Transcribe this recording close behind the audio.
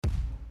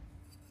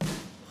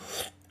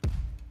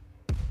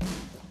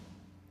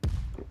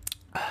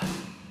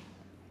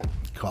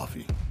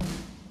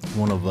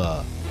one of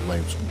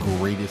life's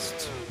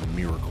greatest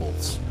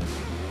miracles.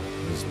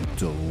 This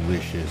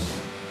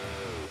delicious,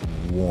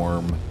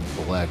 warm,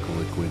 black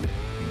liquid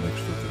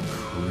mixed with a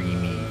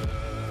creamy,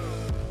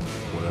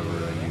 whatever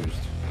I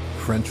used.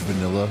 French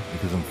vanilla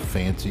because I'm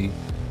fancy.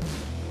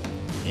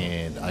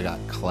 And I got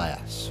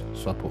class.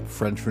 So I put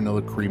French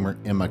vanilla creamer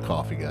in my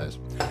coffee, guys.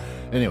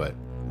 Anyway,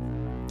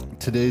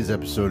 today's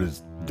episode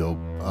is dope.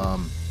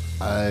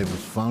 I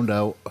was found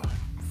out,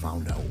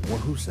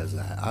 who says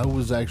that? I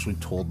was actually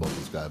told about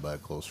this guy by a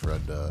close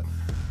friend,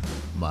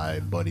 my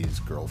buddy's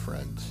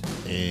girlfriend.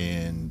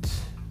 And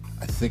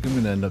I think I'm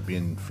going to end up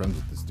being friends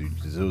with this dude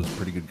because it was a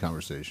pretty good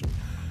conversation.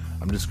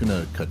 I'm just going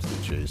to cut to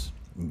the chase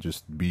and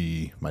just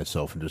be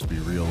myself and just be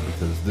real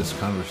because this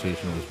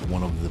conversation was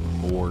one of the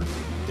more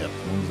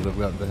in-depth ones that I've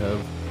gotten to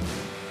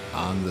have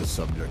on the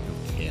subject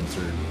of cancer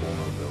and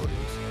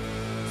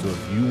vulnerabilities. So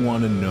if you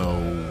want to know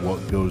what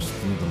goes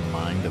through the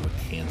mind of a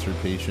cancer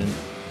patient,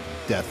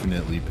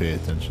 definitely pay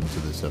attention to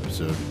this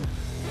episode.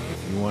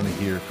 If you want to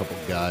hear a couple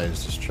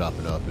guys just chop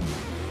it up and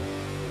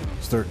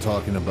start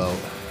talking about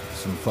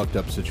some fucked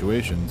up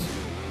situations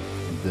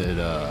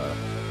that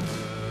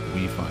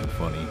we find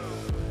funny,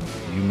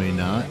 you may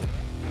not.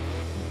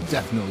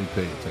 Definitely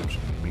pay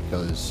attention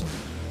because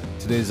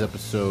today's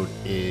episode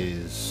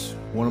is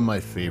one of my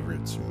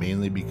favorites,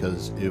 mainly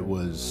because it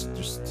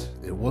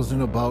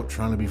wasn't about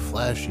trying to be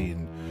flashy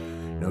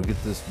and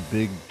get this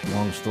big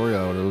long story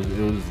out.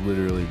 It was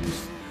literally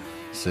just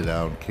sit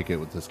down, kick it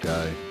with this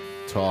guy,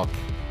 talk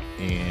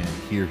and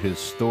hear his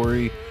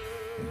story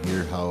and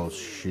hear how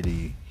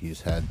shitty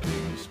he's had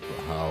things,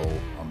 but how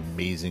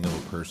amazing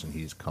of a person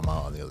he's come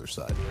out on the other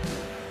side.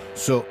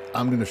 So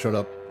I'm gonna shut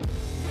up.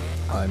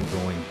 I'm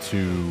going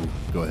to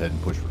go ahead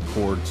and push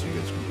record so you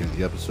guys can hear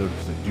the episode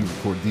because I do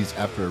record these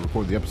after I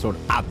record the episode,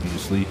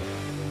 obviously.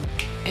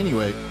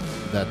 Anyway,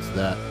 that's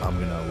that. I'm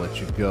going to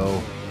let you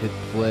go, hit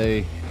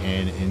play,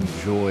 and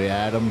enjoy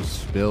Adam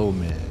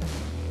Spillman.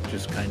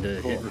 Just kind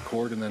of hit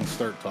record and then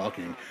start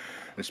talking,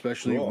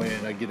 especially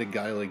when I get a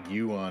guy like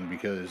you on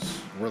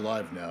because we're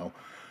live now.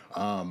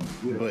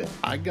 But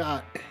I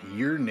got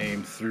your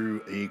name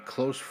through a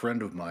close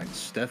friend of mine,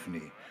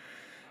 Stephanie.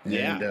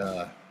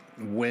 And,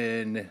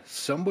 when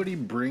somebody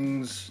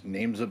brings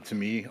names up to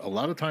me, a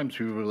lot of times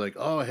people are like,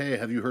 oh, hey,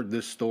 have you heard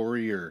this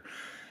story? Or,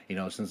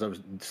 since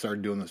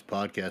started doing this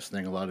podcast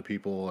thing, a lot of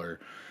people are,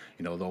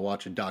 they'll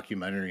watch a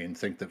documentary and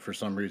think that for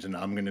some reason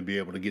I'm going to be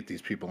able to get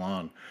these people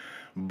on.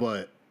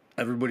 But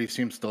everybody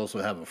seems to also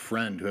have a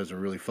friend who has a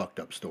really fucked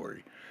up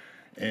story.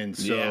 And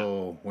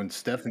so when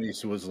Stephanie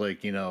was like,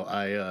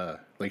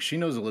 she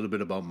knows a little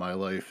bit about my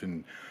life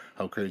and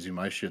how crazy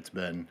my shit's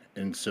been.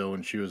 And so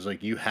when she was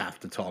like, you have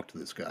to talk to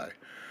this guy.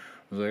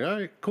 I was like, all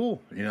right,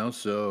 cool.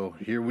 So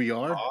here we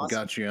are. Awesome.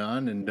 Got you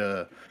on. And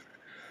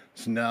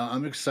so now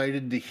I'm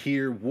excited to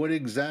hear what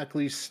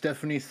exactly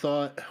Stephanie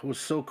thought was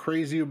so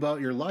crazy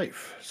about your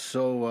life.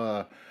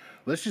 So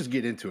let's just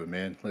get into it,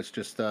 man. Let's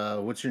just,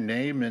 what's your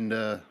name and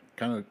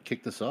kind of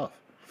kick this off.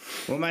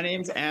 Well, my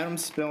name's Adam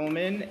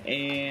Spillman,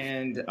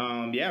 and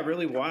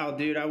really wild,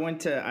 dude.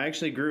 I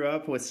actually grew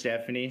up with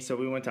Stephanie, so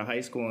we went to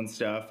high school and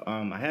stuff.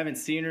 I haven't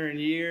seen her in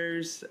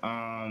years,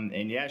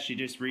 she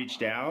just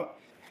reached out.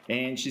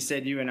 And she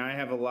said you and I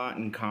have a lot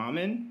in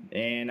common.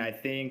 And I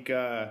think,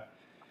 I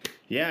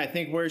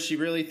think where she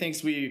really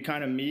thinks we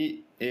kind of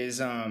meet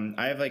is I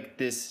have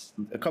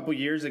a couple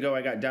years ago,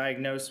 I got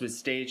diagnosed with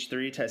stage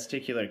 3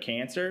 testicular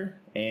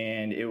cancer.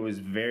 And it was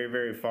very,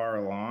 very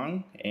far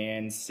along.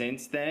 And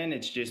since then,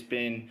 it's just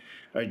been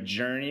a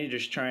journey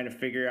just trying to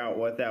figure out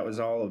what that was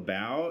all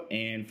about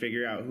and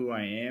figure out who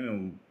I am.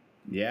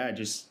 And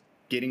just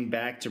getting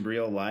back to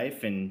real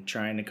life and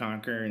trying to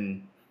conquer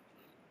and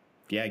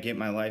get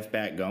my life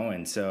back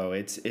going. So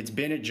it's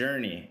been a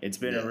journey. It's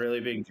been a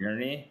really big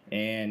journey.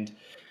 And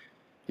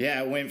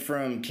it went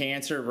from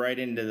cancer right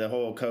into the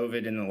whole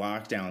COVID and the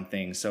lockdown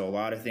thing. So a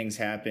lot of things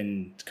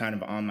happened kind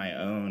of on my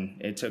own.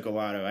 It took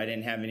I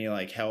didn't have any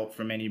help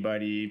from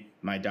anybody.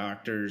 My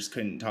doctors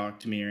couldn't talk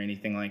to me or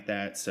anything like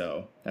that.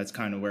 So that's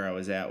kind of where I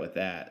was at with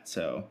that.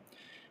 So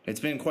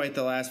it's been quite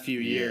the last few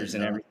years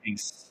and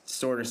everything's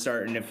sort of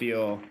starting to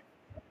feel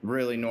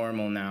really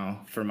normal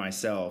now for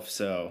myself.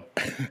 So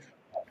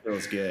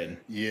feels good.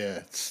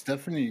 Yeah,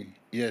 Stephanie.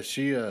 Yeah,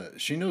 she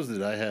knows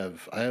that I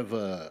have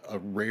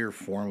a rare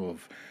form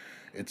of,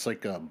 it's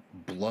like a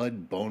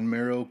blood bone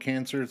marrow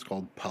cancer. It's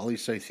called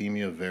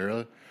polycythemia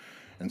vera,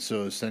 and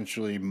so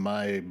essentially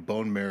my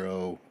bone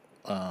marrow,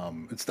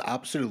 it's the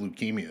opposite of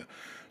leukemia.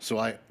 So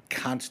I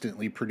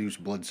constantly produce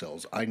blood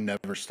cells. I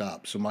never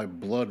stop. So my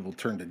blood will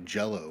turn to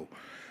jello.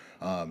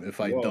 If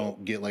I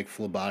don't get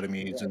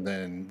phlebotomies, and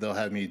then they'll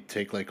have me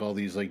take all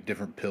these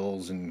different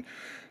pills and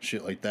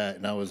shit like that.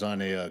 And I was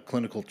on a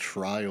clinical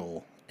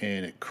trial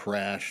and it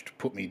crashed,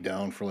 put me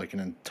down for an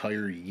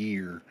entire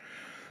year.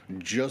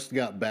 Just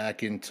got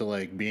back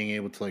into being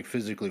able to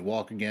physically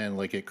walk again.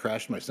 It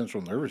crashed my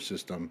central nervous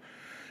system.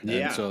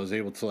 And so I was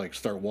able to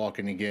start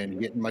walking again,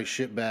 getting my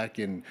shit back.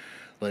 And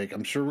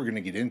I'm sure we're going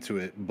to get into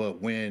it, but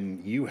when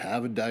you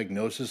have a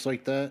diagnosis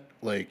like that,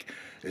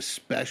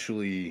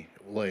 especially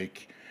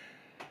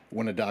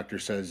when a doctor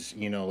says,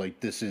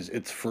 like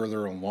it's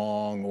further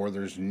along, or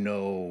there's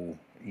no,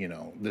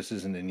 this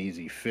isn't an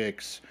easy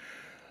fix.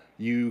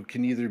 You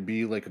can either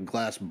be like a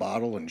glass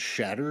bottle and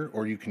shatter,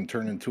 or you can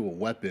turn into a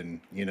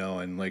weapon,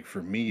 and like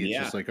for me, it's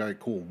Yeah. just like, all right,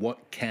 cool,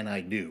 what can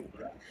I do?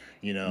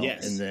 And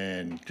Yes.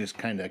 then just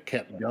kind of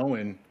kept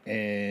going.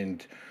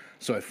 And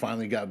so I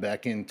finally got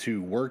back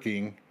into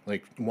working,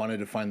 like wanted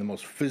to find the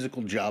most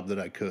physical job that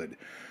I could.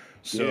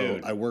 So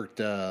Dude. I worked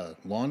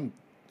lawn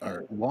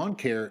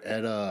care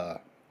at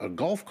a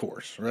golf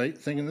course, right?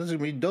 Thinking this is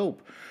gonna be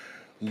dope.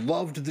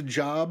 Loved the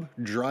job.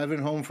 Driving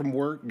home from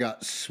work,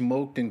 got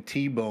smoked and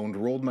T-boned,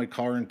 rolled my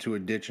car into a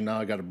ditch, and now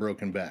I got a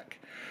broken back.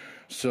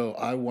 So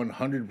I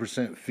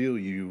 100% feel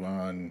you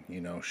on,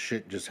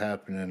 shit just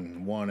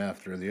happening one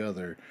after the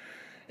other.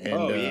 And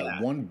Oh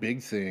yeah. one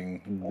big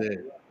thing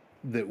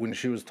that when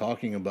she was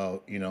talking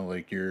about,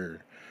 like your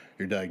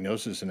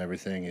diagnosis and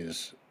everything,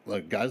 is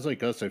like guys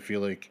like us, I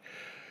feel like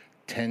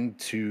tend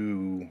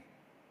to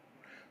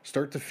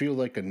start to feel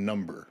like a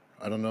number.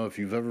 I don't know if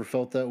you've ever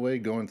felt that way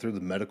going through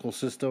the medical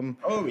system,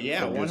 Oh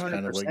yeah, of just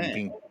kind of like 100%.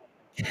 being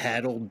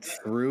cattled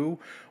through.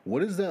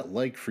 What is that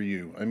like for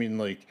you? I mean,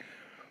 like,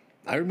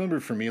 I remember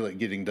for me, like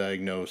getting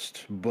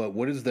diagnosed, but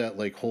what is that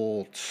like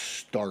whole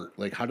start?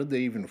 Like, how did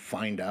they even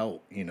find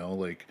out,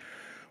 like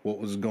what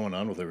was going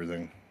on with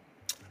everything?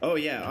 Oh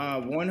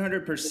yeah,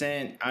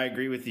 100%. I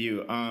agree with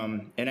you.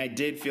 And I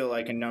did feel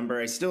like a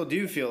number. I still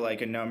do feel like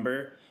a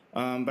number,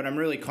 but I'm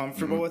really Hmm.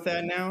 comfortable with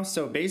that now.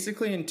 So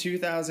basically, in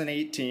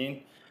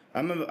 2018,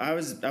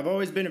 I've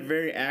always been a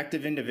very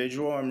active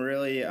individual. I'm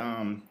really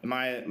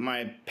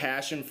my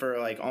passion for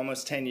like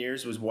almost 10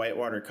 years was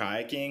whitewater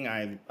kayaking.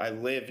 I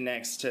live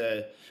next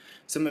to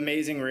some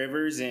amazing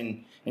rivers,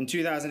 and in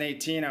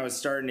 2018 I was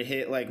starting to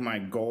hit like my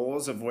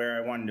goals of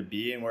where I wanted to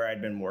be and where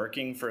I'd been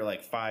working for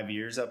like 5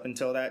 years up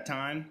until that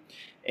time,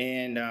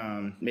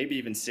 and maybe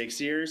even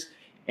 6 years.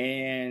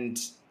 And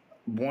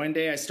one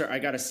day I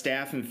got a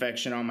staph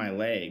infection on my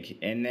leg,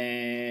 and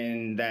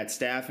then that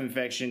staph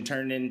infection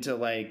turned into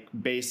like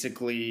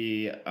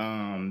basically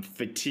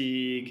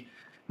fatigue.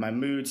 My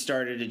mood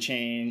started to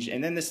change,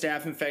 and then the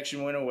staph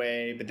infection went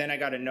away, but then I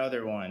got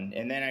another one,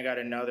 and then I got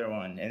another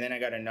one, and then I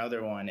got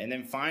another one, and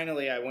then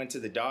finally I went to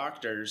the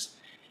doctors,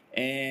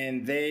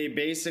 and they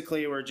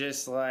basically were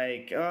just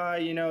like,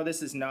 oh,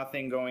 this is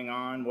nothing going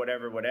on,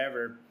 whatever,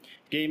 whatever.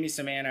 Gave me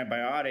some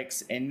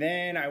antibiotics, and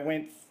then I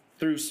went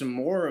through some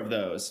more of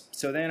those.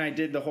 So then I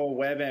did the whole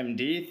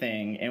WebMD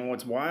thing, and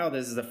what's wild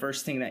is the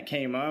first thing that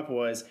came up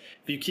was,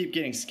 if you keep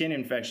getting skin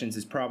infections,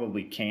 it's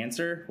probably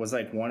cancer, was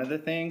like one of the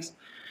things.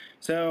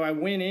 So I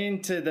went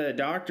into the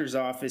doctor's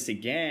office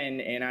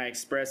again, and I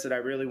expressed that I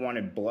really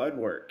wanted blood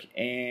work.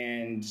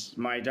 And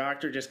my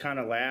doctor just kind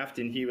of laughed,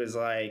 and he was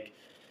like,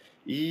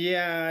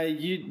 yeah,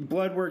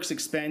 blood work's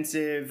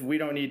expensive. We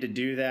don't need to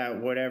do that.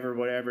 Whatever,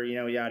 whatever,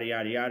 yada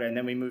yada yada. And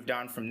then we moved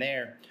on from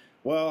there.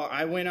 Well,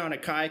 I went on a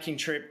kayaking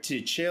trip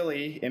to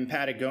Chile in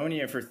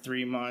Patagonia for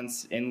 3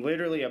 months, and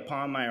literally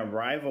upon my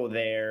arrival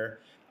there,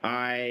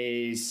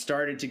 I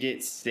started to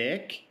get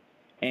sick,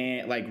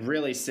 and like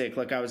really sick.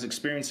 Like I was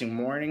experiencing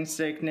morning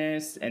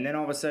sickness, and then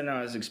all of a sudden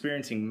I was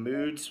experiencing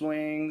mood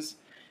swings,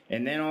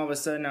 and then all of a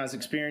sudden I was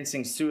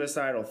experiencing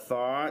suicidal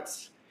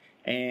thoughts,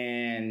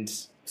 and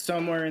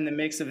somewhere in the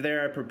mix of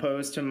there, I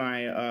proposed to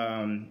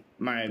my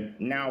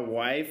now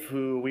wife,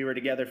 who we were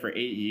together for 8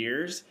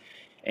 years,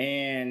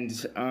 and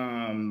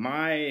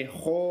my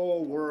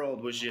whole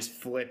world was just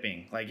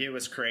flipping, like it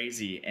was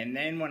crazy. And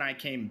then when I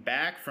came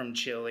back from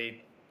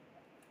Chile,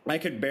 I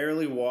could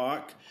barely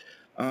walk.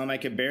 I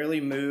could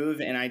barely move,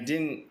 and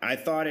I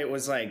thought it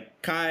was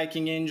like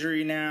kayaking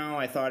injury now.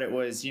 I thought it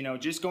was,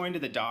 just going to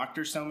the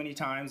doctor so many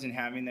times and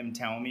having them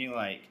tell me,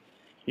 like,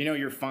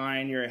 you're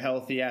fine, you're a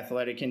healthy,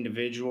 athletic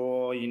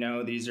individual,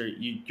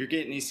 you're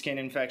getting these skin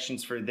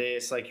infections for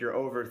this, like, you're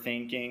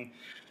overthinking.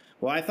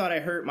 Well, I thought I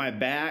hurt my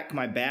back.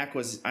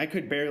 I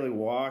could barely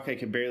walk. I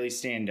could barely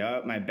stand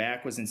up. My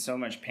back was in so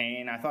much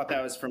pain. I thought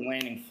that was from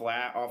landing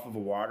flat off of a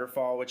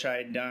waterfall, which I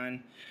had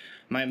done.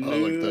 My Oh,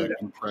 like the mood,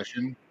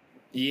 compression.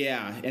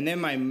 yeah, and then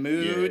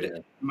Yeah, yeah,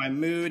 my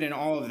mood and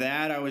all of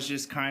that, I was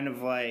just kind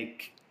of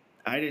like,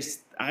 I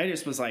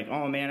just was like,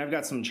 oh man, I've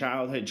got some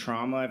childhood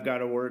trauma I've got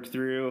to work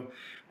through.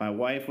 My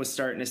wife was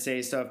starting to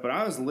say stuff, but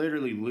I was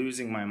literally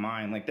losing my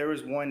mind. Like there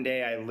was one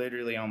day I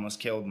literally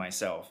almost killed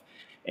myself.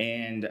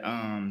 And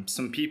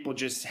some people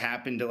just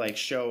happened to like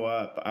show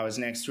up. I was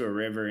next to a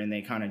river, and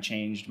they kind of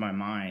changed my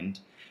mind.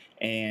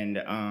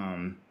 And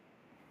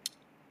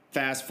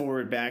fast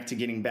forward back to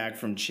getting back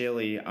from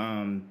Chile,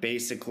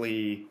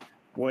 basically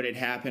what had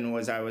happened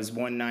was, I was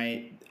one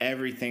night,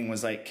 everything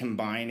was like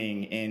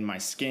combining, and my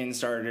skin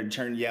started to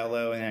turn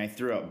yellow, and I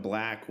threw up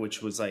black,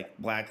 which was like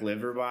black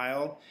liver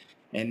bile.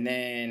 And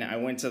then I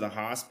went to the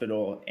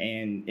hospital,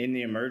 and in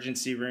the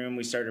emergency room,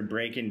 we started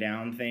breaking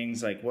down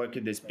things like, what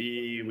could this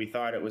be? We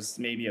thought it was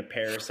maybe a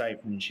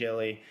parasite from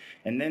Chile.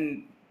 And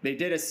then they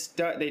did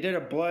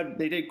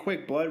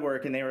quick blood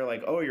work, and they were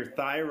like, oh, your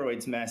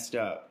thyroid's messed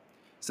up.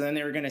 So then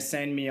they were going to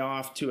send me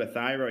off to a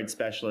thyroid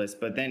specialist.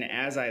 But then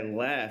as I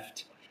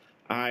left,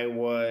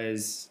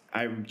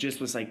 I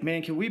just was like,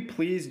 man, can we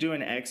please do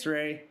an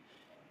X-ray?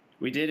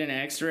 We did an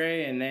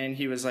X-ray, and then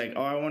he was like,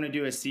 oh, I want to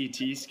do a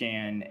CT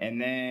scan.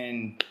 And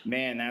then,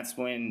 man, that's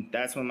when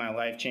my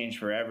life changed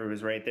forever. It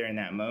was right there in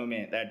that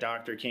moment. That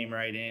doctor came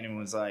right in and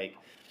was like,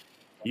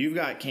 you've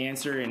got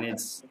cancer, and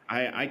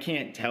I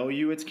can't tell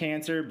you it's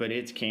cancer, but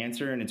it's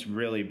cancer, and it's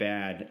really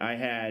bad. I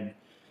had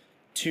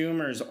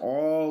tumors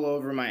all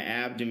over my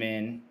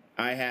abdomen.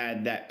 I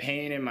had that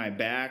pain in my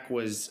back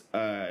was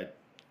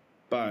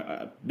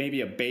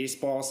maybe a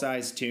baseball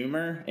sized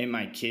tumor in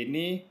my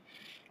kidney.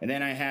 And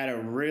then I had a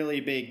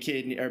really big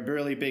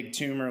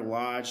tumor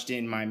lodged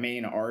in my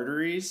main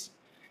arteries.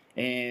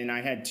 And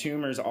I had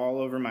tumors all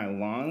over my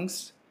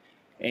lungs.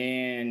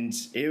 And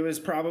it was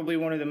probably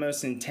one of the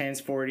most intense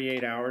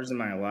 48 hours of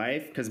my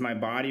life because my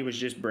body was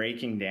just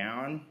breaking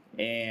down.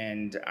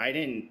 And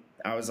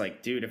I was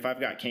like, dude, if I've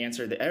got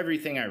cancer,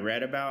 everything I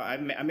read about,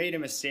 I made a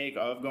mistake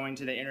of going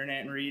to the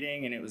internet and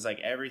reading. And it was like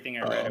everything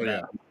I read Oh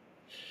yeah. about.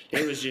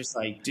 It was just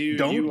like, dude,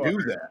 Don't do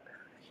that.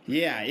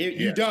 yeah, Yeah,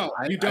 you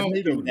I don't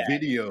made a do that.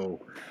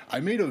 video. I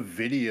made a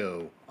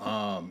video,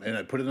 and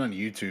I put it on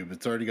YouTube.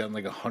 It's already gotten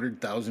like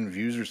 100,000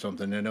 views or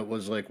something, and it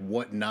was like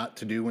what not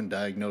to do when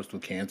diagnosed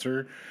with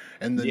cancer.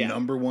 And the Yeah,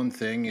 number one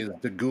thing is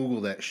to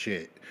Google that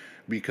shit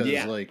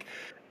because yeah, like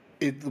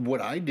what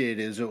I did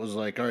is it was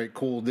like, all right,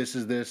 cool, this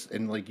is this,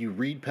 and like you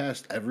read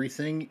past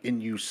everything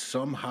and you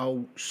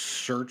somehow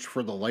search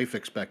for the life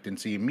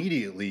expectancy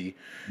immediately,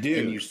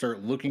 and you dude.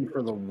 start looking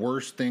for the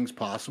worst things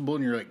possible,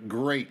 and you're like,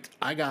 great,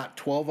 I got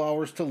 12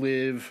 hours to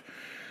live,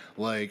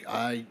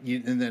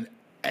 and then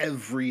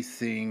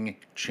everything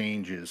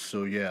changes.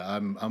 So yeah,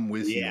 I'm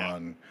with you Yeah,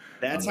 on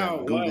that's how that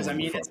it was. I Googling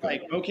mean, it's fucker.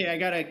 like, okay, I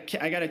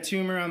got a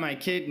tumor on my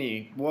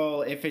kidney.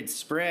 Well, if it's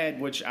spread,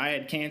 which I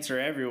had cancer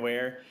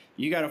everywhere,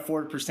 you got a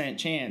 4%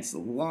 chance.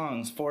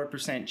 Lungs,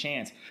 4%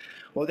 chance.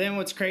 Well, then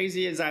what's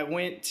crazy is I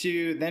went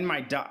to then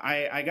I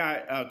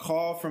got a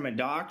call from a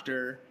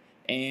doctor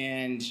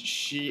and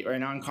or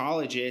an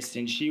oncologist,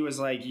 and she was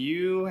like,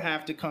 you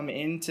have to come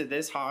into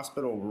this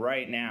hospital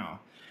right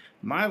now.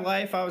 My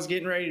life, I was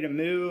getting ready to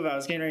move. I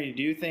was getting ready to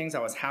do things. I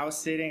was house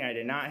sitting. I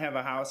did not have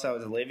a house I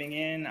was living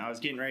in. I was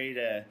getting ready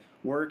to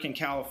work in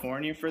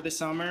California for the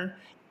summer.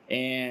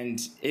 And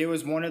it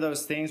was one of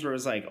those things where it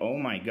was like, oh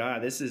my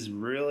God, this is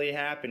really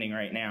happening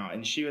right now.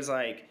 And she was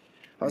like,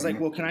 I was like, Hmm.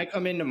 well, can I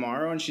come in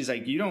tomorrow? And she's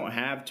like, you don't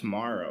have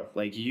tomorrow.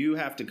 Like, you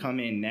have to come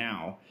in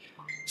now.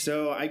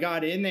 So I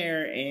got in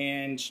there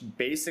and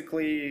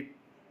basically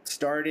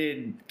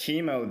started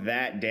chemo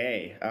that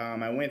day.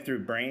 I went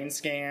through brain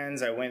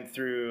scans, I went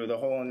through the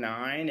whole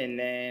nine, and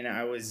then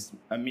I was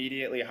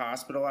immediately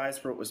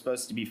hospitalized for what was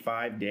supposed to be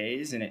 5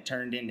 days, and it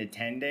turned into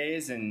 10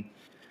 days. And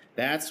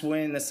that's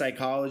when the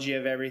psychology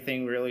of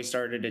everything really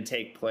started to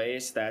take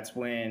place. That's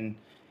when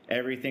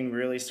everything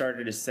really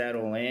started to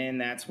settle in.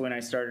 That's when I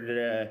started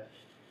to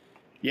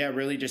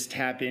really just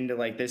tap into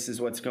like this is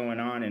what's going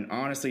on. And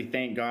honestly,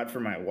 thank God for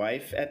my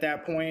wife at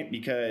that point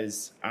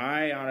because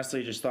I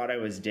honestly just thought I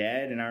was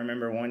dead. And I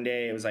remember one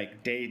day, it was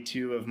like day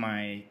 2 of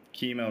my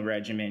chemo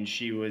regimen.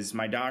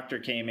 My doctor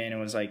came in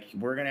and was like,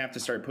 we're gonna have to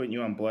start putting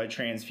you on blood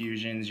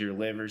transfusions, your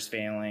liver's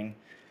failing.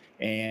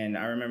 And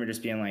I remember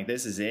just being like,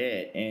 this is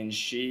it. And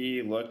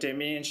she looked at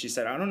me and she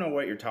said, I don't know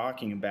what you're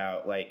talking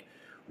about. Like,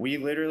 we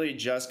literally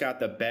just got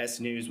the best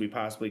news we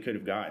possibly could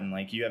have gotten.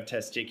 Like, you have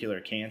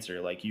testicular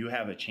cancer. Like, you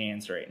have a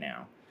chance right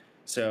now.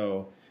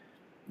 So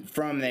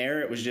from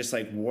there, it was just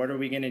like, what are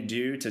we going to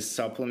do to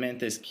supplement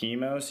this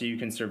chemo so you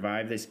can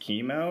survive this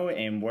chemo?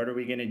 And what are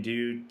we going to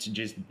do to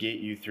just get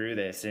you through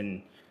this?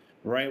 And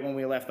right when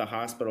we left the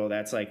hospital,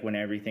 that's like when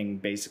everything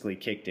basically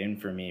kicked in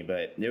for me.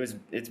 But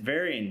it's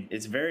very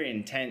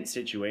intense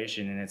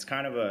situation. And it's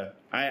kind of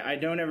I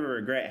don't ever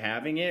regret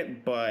having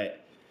it, but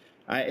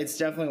it's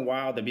definitely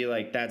wild to be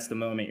like, that's the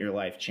moment your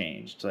life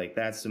changed. Like,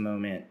 that's the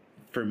moment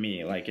for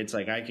me. Like, it's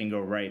like I can go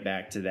right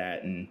back to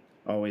that and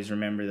always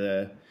remember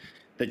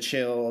the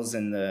chills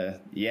and the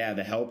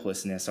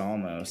helplessness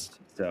almost.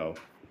 So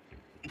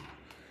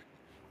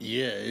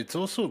Yeah, it's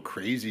also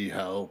crazy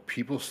how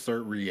people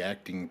start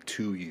reacting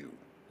to you.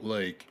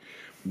 Like,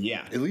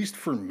 yeah, at least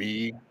for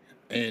me,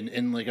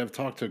 and like I've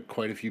talked to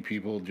quite a few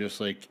people just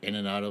like in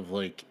and out of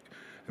like,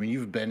 I mean,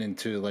 you've been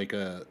into like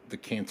the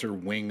cancer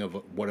wing of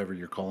whatever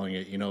you're calling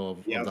it,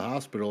 of yep, the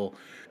hospital.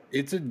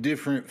 It's a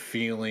different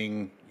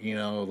feeling,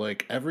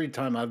 like every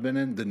time I've been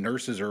in, the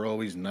nurses are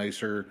always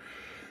nicer,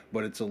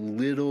 but it's a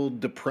little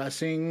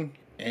depressing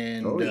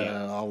oh and yeah,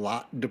 a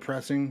lot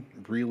depressing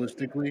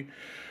realistically.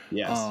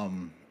 yes,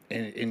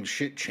 And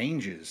shit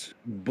changes.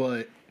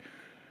 But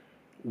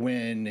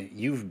when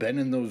you've been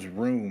in those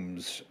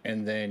rooms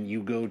and then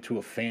you go to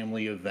a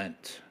family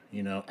event,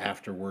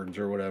 afterwards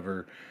or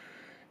whatever,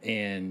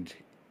 and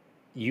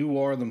you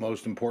are the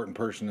most important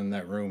person in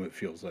that room, it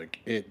feels like.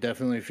 It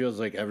definitely feels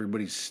like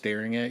everybody's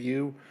staring at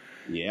you.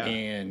 yeah,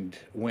 And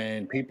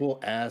when people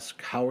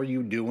ask, how are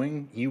you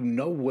doing? You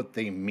know what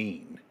they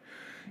mean,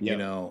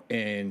 yep,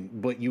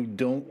 but you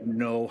don't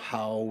know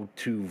how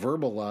to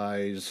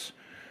verbalize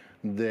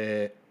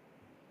that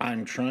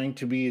I'm trying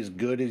to be as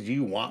good as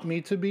you want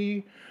me to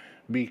be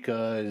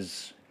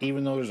because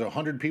even though there's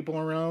 100 people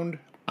around,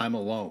 I'm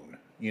alone,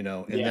 you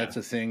know, and Yeah. that's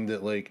a thing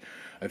that like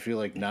I feel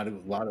like not a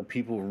lot of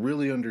people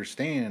really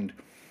understand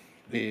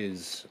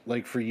is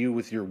like for you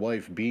with your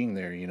wife being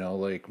there, you know,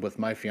 like with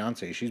my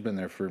fiance, she's been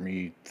there for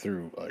me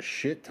through a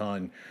shit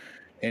ton,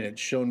 and it's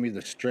shown me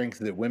the strength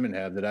that women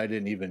have that I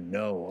didn't even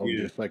know. Of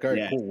Dude. just like, all right,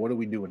 Yes. cool, what are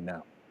we doing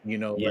now? You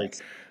know, like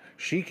Yes.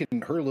 she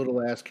can, her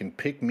little ass can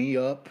pick me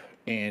up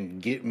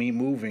and get me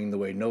moving the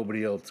way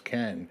nobody else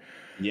can,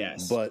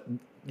 Yes. but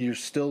you're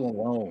still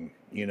alone,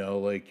 you know,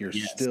 like you're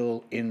Yes.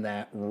 still in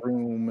that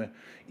room.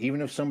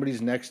 Even if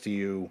somebody's next to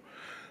you,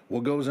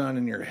 what goes on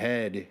in your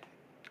head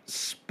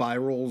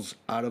spirals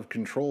out of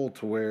control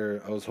to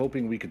where I was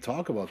hoping we could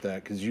talk about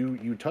that because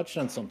you touched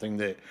on something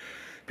that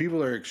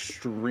people are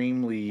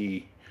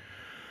extremely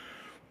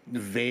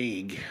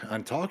vague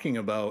on talking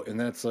about, and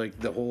that's like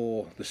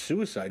the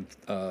suicide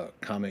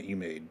comment you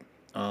made.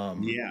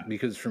 Yeah.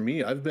 Because for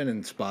me, I've been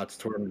in spots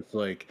to where it's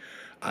like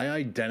I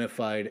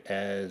identified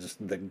as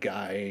the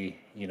guy,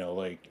 you know,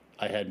 like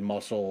I had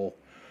muscle,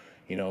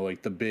 you know,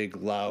 like the big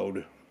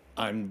loud.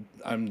 I'm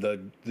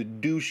the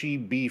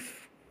douchey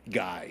beef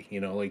guy,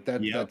 you know, like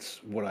Yep.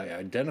 that's what I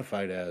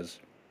identified as.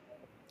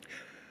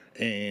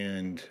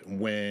 And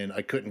when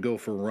I couldn't go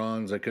for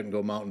runs, I couldn't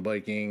go mountain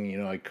biking, you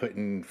know, I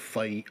couldn't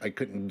fight, I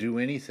couldn't do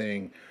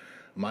anything.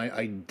 My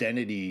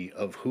identity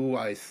of who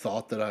I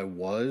thought that I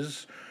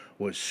was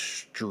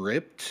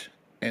stripped.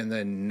 And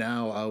then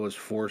now I was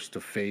forced to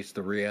face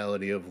the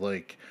reality of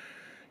like,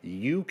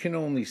 you can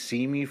only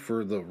see me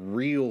for the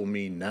real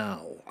me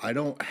now. I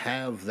don't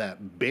have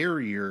that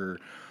barrier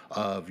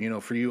of, you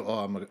know, for you, oh,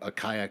 I'm a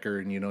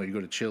kayaker and, you know, you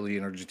go to Chile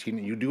and Argentina,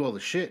 you do all the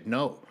shit.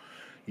 No,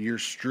 you're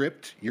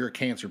stripped, you're a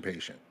cancer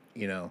patient,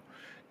 you know,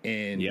 Yep.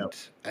 and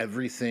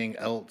everything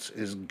else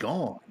is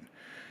gone.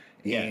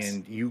 Yes.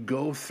 And you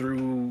go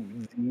through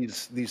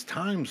these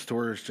times to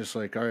where it's just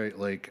like, all right,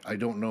 like I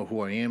don't know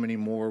who I am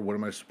anymore. What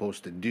am I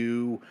supposed to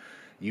do?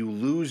 You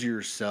lose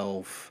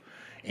yourself,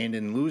 and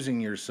in losing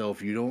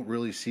yourself, you don't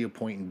really see a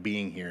point in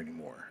being here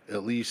anymore.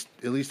 At least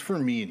for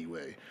me,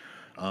 anyway.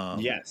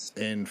 Yes.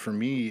 And for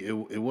me,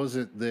 it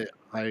wasn't that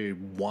I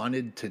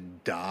wanted to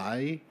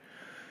die.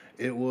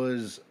 It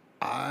was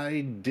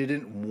I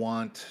didn't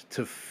want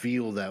to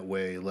feel that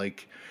way.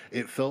 Like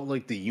it felt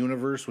like the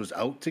universe was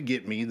out to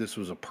get me. This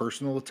was a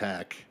personal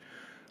attack,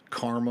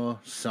 karma,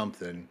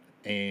 something,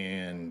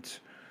 and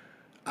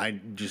I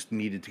just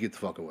needed to get the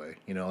fuck away.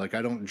 You know, like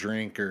I don't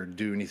drink or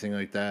do anything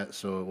like that,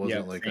 so it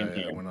wasn't Yep. like Same I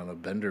here. went on a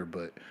bender.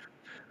 But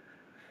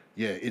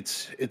yeah,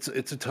 it's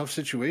a tough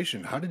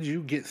situation. How did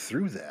you get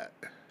through that?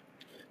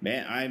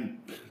 Man,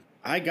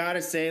 I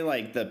gotta say,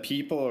 like the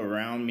people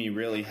around me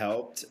really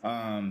helped.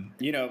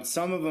 You know,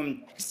 some of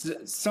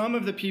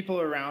the people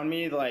around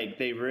me, like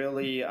they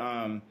really,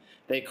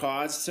 they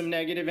caused some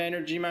negative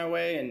energy my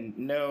way, and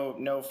no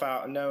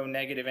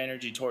negative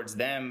energy towards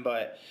them.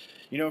 But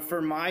you know,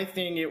 for my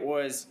thing, it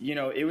was, you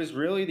know, it was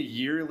really the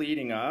year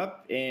leading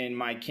up, and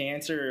my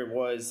cancer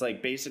was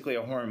like basically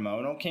a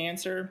hormonal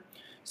cancer.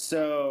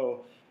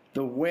 So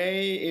the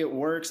way it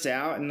works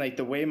out and like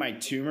the way my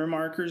tumor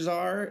markers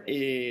are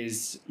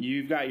is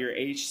you've got your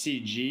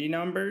HCG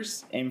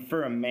numbers, and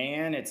for a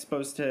man it's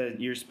supposed to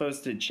you're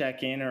supposed to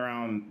check in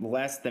around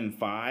less than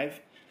 5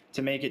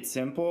 to make it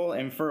simple,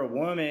 and for a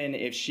woman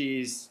if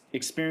she's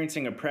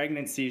experiencing a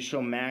pregnancy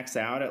she'll max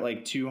out at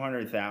like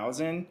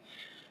 200,000.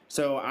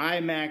 So I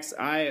my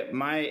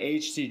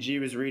HCG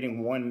was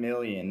reading 1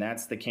 million.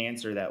 That's the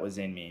cancer that was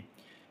in me.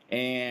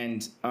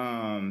 And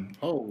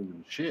Holy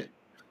shit!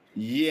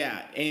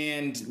 yeah,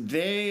 and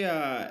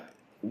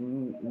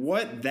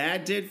what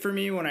that did for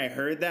me when I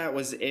heard that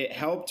was it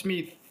helped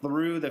me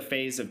through the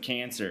phase of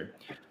cancer.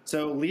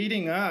 So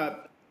leading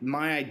up,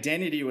 my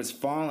identity was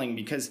falling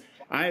because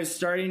I was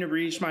starting to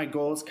reach my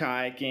goals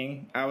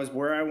kayaking. I was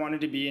where I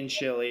wanted to be in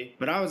Chile,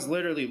 but I was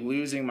literally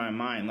losing my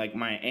mind, like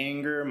my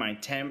anger, my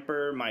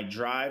temper, my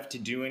drive to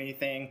do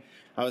anything.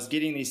 I was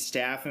getting these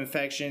staph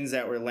infections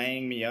that were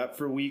laying me up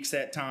for weeks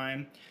at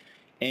time.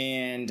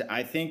 And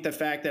I think the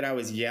fact that I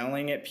was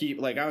yelling at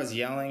people, like I was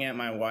yelling at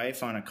my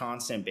wife on a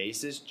constant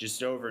basis,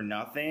 just over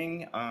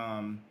nothing,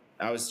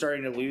 I was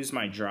starting to lose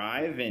my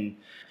drive. And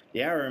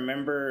yeah, I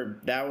remember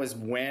that was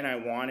when I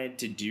wanted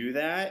to do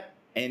that.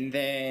 And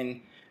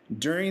then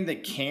during the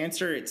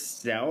cancer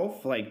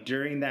itself, like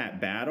during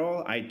that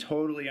battle, I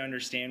totally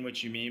understand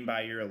what you mean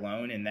by you're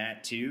alone in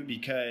that too,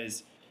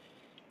 because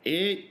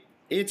it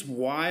it's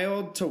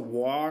wild to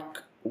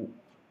walk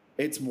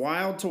it's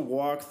wild to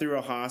walk through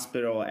a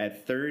hospital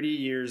at 30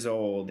 years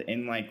old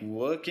and like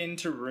look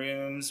into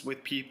rooms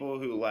with people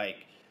who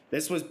like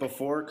this was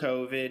before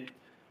COVID.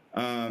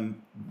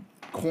 Um,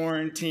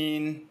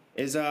 Quarantine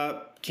is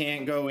up,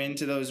 can't go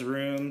into those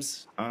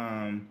rooms.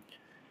 Oh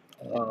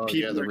yeah,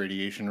 People the are,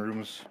 radiation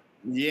rooms.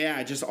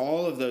 yeah, just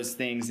all of those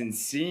things, and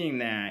seeing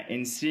that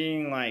and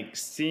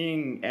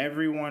seeing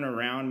everyone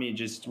around me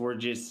just we're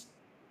just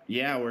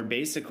yeah, we're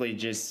basically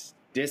just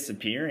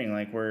disappearing,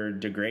 like we're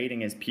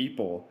degrading as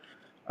people.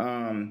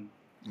 Um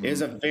it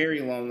was a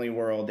very lonely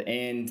world,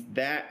 and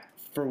that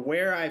for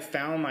where I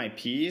found my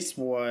peace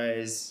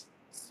was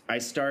I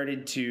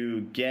started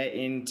to get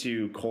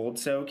into cold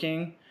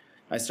soaking.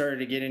 I started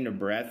to get into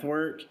breath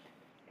work,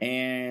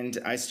 and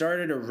I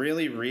started to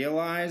really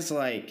realize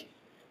like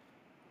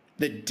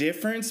the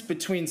difference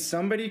between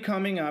somebody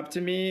coming up to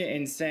me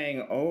and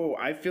saying, "Oh,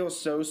 I feel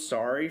so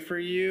sorry for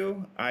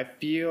you. I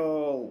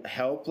feel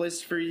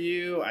helpless for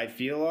you. I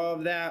feel all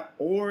of that,"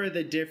 or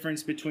the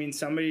difference between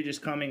somebody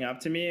just coming up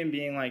to me and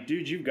being like,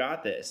 "Dude, you've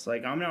got this.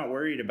 Like, I'm not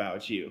worried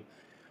about you."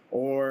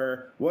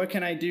 Or, "What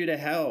can I do to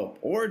help?"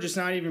 Or just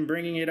not even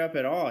bringing it up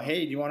at all.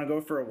 "Hey, do you want to go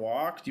for a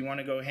walk? Do you want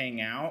to go hang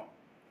out?"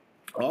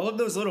 All of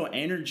those little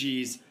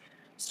energies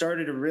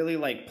started to really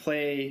like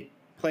play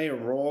a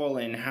role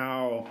in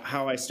how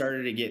I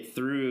started to get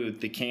through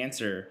the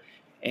cancer.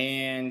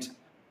 And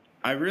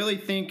I really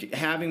think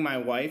having my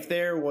wife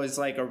there was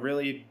like a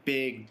really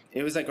big,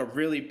 it was like a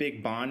really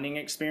big bonding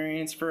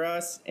experience for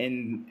us,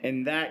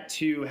 and that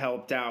too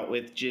helped out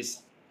with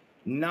just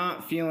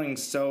not feeling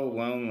so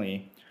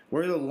lonely.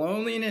 Where the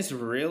loneliness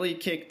really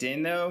kicked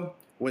in though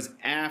was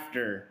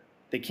after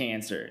the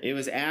cancer. It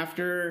was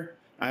after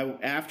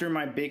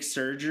my big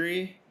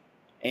surgery,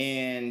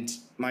 and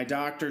my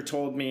doctor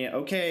told me,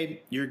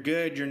 "Okay, you're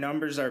good, your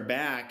numbers are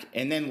back."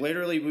 And then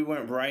literally we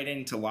went right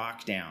into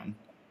lockdown.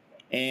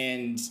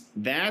 And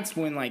that's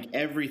when like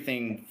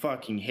everything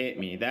fucking hit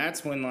me.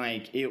 That's when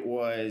like it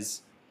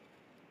was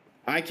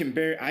I can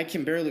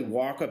barely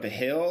walk up a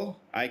hill.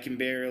 I can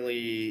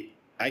barely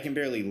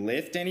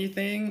lift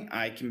anything.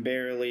 I can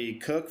barely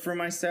cook for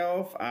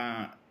myself.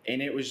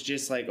 And it was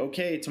just like,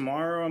 okay,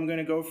 tomorrow I'm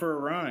gonna go for a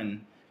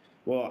run.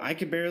 Well, I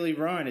could barely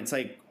run. It's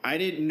like I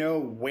didn't know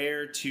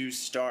where to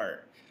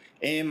start.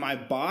 And my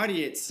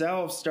body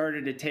itself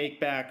started to take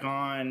back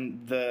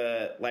on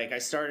the like I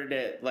started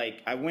at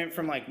like I went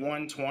from like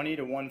 120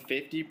 to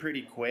 150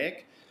 pretty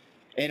quick.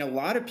 And a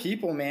lot of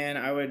people, man,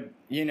 I would,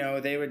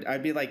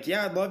 I'd be like,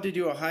 "Yeah, I'd love to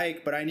do a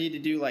hike, but I need to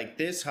do like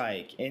this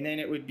hike." And then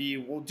it would be,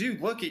 "Well, dude,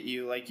 look at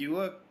you. Like you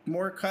look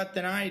more cut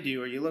than I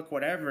do, or you look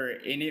whatever."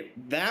 And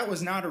that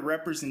was not a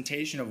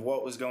representation of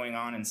what was going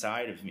on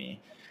inside of me.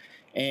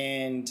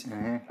 And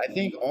I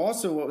think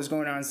also what was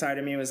going on inside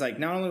of me was like,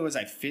 not only was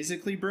I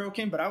physically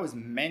broken, but I was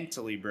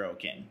mentally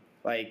broken.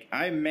 Like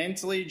I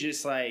mentally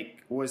just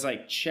like was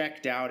like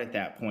checked out at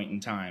that point in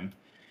time.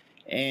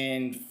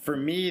 And for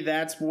me,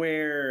 that's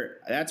where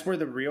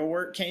the real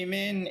work came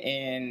in.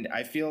 And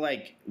I feel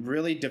like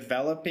really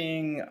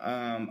developing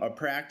a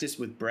practice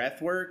with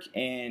breath work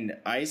and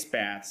ice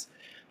baths.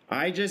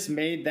 I just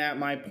made that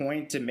my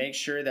point to make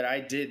sure that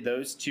I did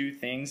those two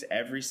things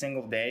every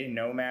single day,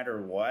 no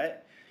matter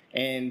what.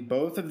 And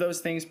both of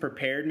those things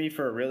prepared me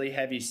for a really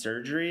heavy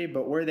surgery.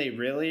 But where they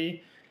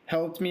really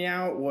helped me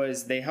out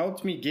was they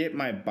helped me get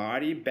my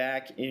body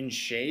back in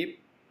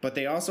shape, but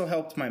they also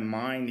helped my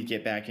mind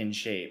get back in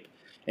shape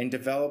and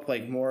develop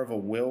like more of a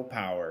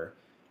willpower.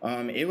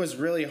 It was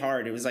really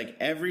hard. It was like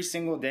every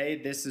single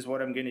day, this is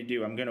what I'm going to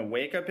do. I'm going to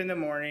wake up in the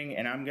morning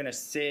and I'm going to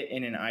sit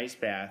in an ice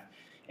bath.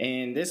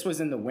 And this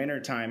was in the winter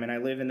time, and I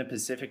live in the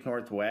Pacific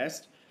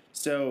Northwest.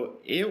 So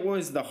it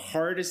was the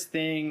hardest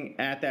thing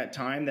at that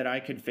time that I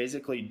could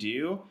physically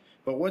do.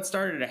 But what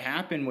started to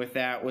happen with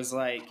that was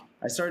like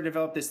I started to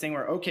develop this thing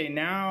where, okay,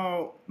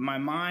 now my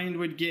mind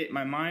would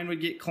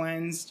get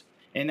cleansed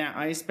in that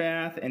ice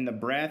bath, and the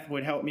breath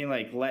would help me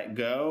like let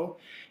go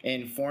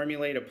and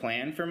formulate a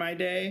plan for my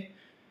day.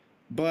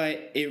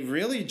 But it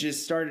really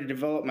just started to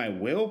develop my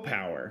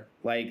willpower.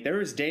 Like there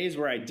was days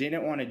where I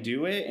didn't want to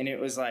do it, and it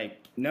was like,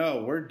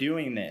 "No, we're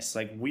doing this.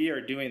 Like we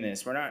are doing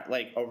this. We're not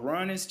like a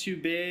run is too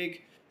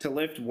big, to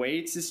lift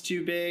weights is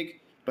too big,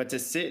 but to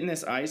sit in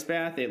this ice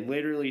bath, it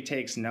literally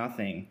takes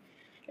nothing."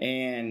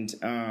 And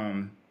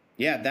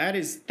yeah,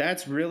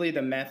 that's really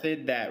the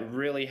method that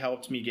really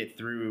helped me get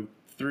through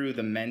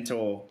the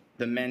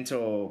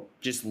mental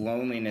just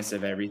loneliness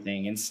of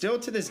everything. And still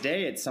to this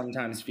day, it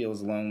sometimes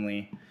feels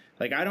lonely.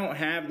 Like I don't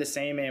have the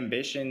same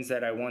ambitions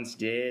that I once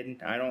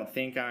did. I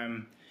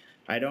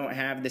don't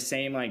have the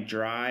same like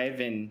drive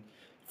and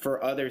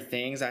for other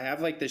things. I have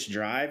like this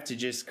drive to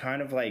just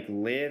kind of like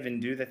live and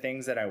do the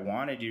things that I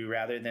want to do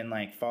rather than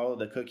like follow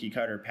the cookie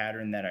cutter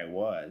pattern that I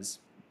was.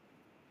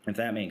 If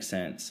that makes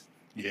sense.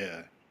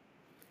 Yeah.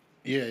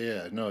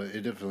 Yeah. No,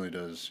 it definitely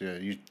does. Yeah,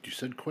 you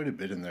said quite a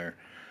bit in there.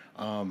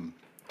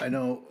 I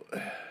know.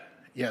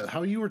 Yeah,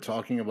 how you were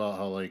talking about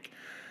how like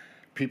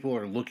people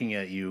are looking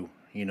at you,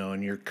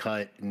 and you're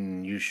cut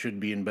and you should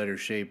be in better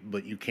shape,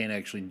 but you can't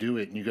actually do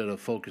it, and you got to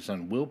focus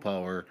on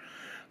willpower.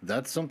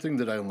 That's something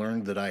that I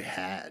learned that I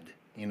had,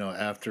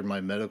 after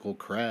my medical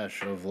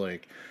crash of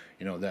like,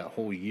 that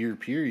whole year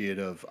period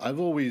of I've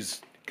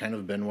always kind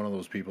of been one of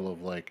those people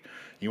of like,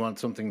 you want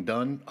something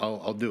done,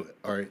 I'll do it.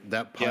 All right,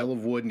 that pile Yep.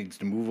 of wood needs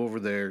to move over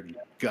there.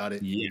 Got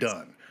it Yes.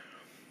 done.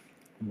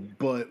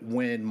 But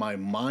when my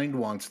mind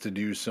wants to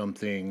do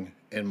something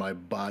and my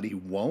body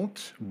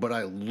won't, but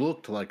I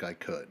looked like I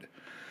could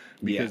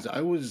Yeah. because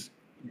I was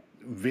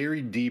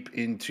very deep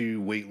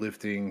into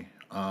weightlifting,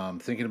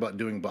 thinking about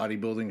doing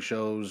bodybuilding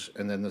shows,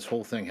 and then this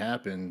whole thing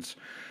happens.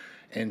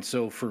 And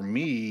so for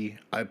me,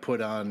 I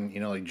put on,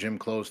 like gym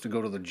clothes to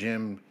go to the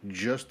gym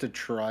just to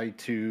try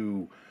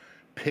to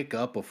pick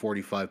up a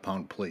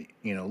 45-pound plate,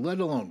 let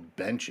alone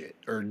bench it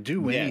or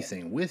do Yes.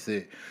 anything with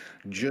it.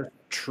 Just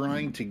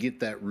trying to get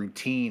that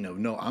routine of,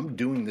 no, I'm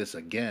doing this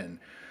again,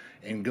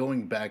 and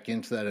going back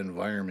into that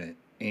environment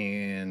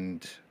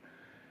and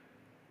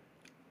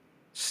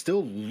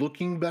still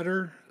looking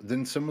better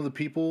than some of the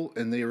people,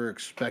 and they were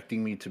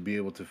expecting me to be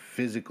able to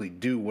physically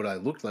do what I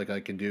looked like I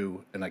could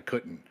do, and I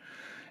couldn't.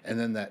 And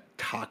then that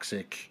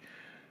toxic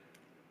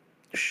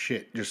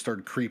shit just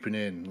started creeping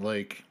in.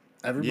 Like,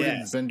 everybody that's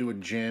Yes. been to a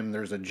gym,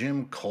 there's a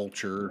gym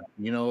culture.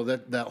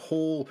 That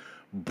whole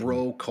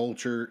bro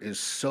culture is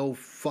so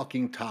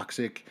fucking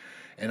toxic.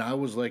 And I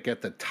was like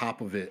at the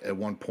top of it at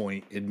one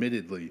point,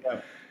 admittedly.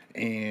 Yep.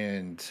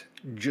 And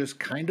just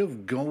kind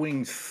of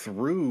going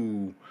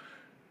through,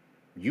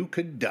 you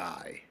could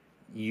die.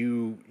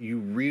 You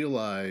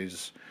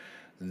realize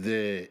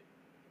that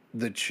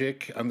the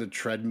chick on the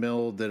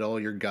treadmill, that all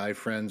your guy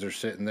friends are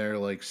sitting there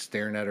like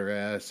staring at her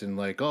ass and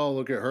like, oh,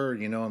 look at her,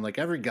 and like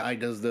every guy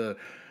does the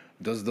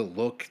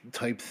look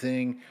type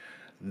thing.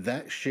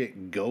 That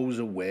shit goes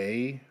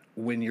away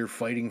when you're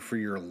fighting for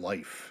your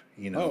life,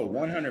 Oh, and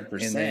then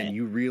 100%.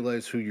 you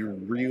realize who your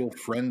real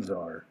friends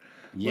are.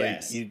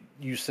 Like Yes.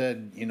 you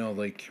said,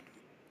 like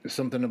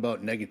something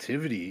about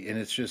negativity, and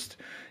it's just,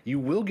 you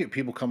will get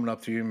people coming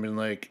up to you and being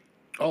like,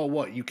 oh,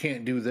 what, you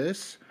can't do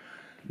this?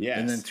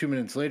 And then Yes. 2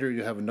 minutes later,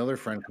 you have another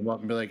friend come up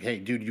and be like, hey,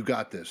 dude, you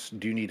got this.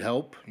 Do you need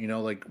help?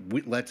 Like,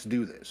 let's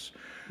do this.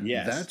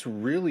 Yes. That's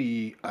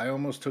really, I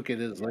almost took it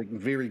as like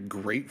very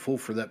grateful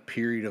for that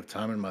period of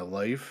time in my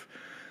life,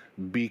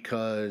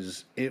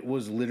 because it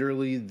was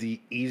literally the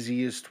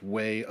easiest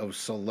way of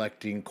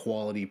selecting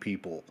quality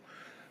people.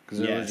 Because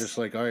it was just Yes.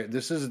 like, all right,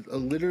 this is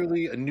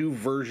literally a new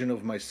version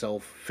of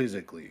myself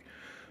physically.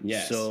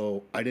 Yes.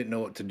 So I didn't know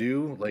what to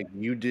do. Like,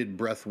 you did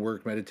breath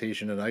work,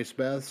 meditation, and ice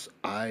baths.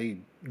 I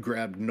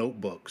grabbed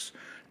notebooks,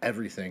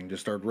 everything,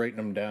 just started writing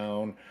them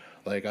down.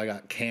 Like, I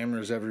got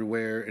cameras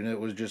everywhere, and it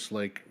was just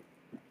like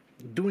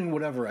doing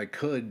whatever I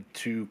could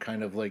to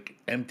kind of like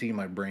empty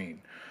my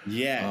brain.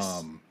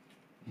 Yes.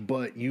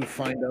 But you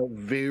find out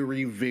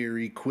very,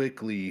 very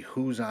quickly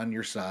who's on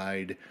your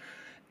side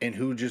and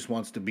who just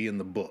wants to be in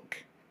the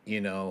book.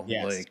 Yes.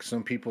 Like,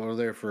 some people are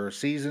there for a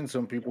season,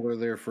 some people are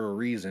there for a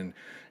reason.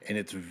 And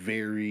it's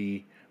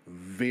very,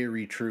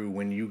 very true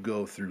when you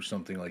go through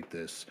something like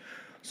this.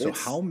 So,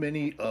 It's how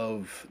many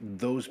of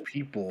those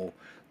people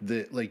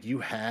that like you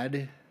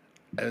had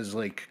as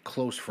like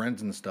close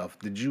friends and stuff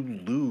did you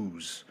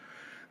lose?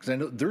 Because I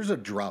know there's a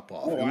drop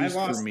off, Oh, at I least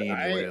for lost. me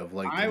anyway, of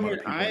like the amount of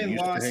people I I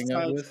used to lost hang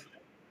out touch. with.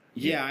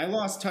 Yeah. Yeah, I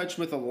lost touch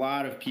with a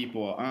lot of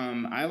people.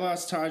 I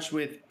lost touch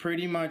with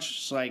pretty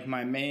much like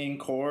my main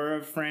core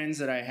of friends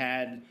that I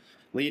had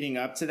leading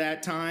up to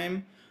that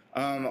time.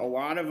 A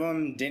lot of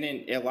them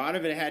didn't. A lot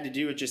of it had to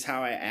do with just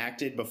how I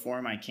acted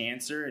before my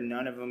cancer, and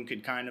none of them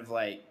could kind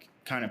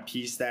of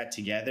piece that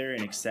together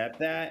and accept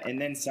that. And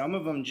then some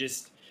of them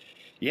just,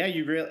 yeah,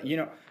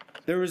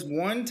 there was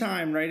one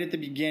time right at the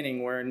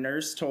beginning where a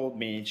nurse told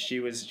me, she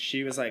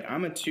was like,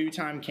 I'm a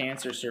 2-time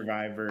cancer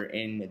survivor,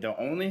 and the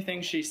only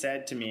thing she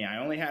said to me, I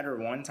only had her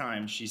one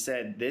time, she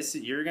said, this,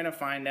 you're going to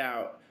find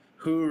out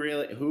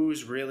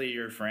who's really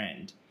your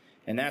friend.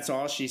 And that's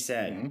all she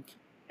said. Mm-hmm.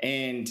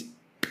 And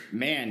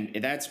man,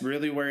 that's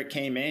really where it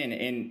came in.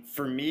 And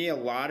for me, a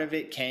lot of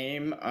it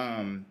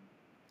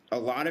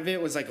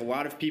was like a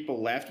lot of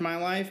people left my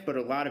life, but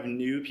a lot of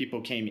new people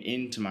came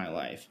into my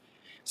life.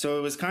 So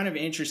it was kind of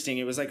interesting.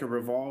 It was like a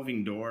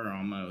revolving door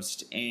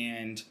almost.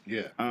 And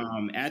Yeah.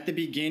 at the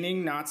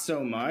beginning, not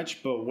so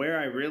much, but where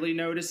I really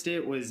noticed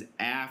it was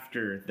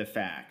after the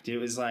fact. It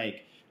was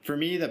like, for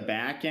me, the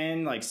back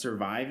end, like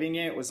surviving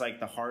it, was like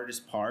the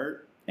hardest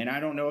part. And I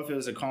don't know if it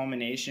was a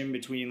culmination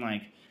between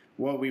like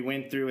what we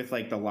went through with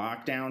like the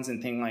lockdowns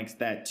and things like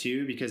that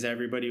too, because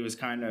everybody was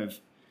kind of,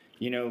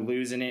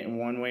 losing it in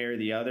one way or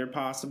the other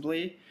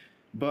possibly.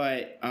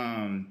 But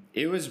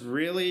it was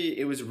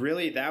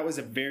really that was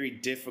a very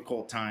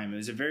difficult time. It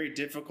was a very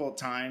difficult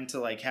time to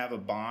like have a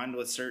bond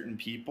with certain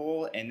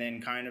people, and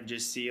then kind of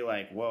just see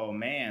like, whoa,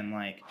 man,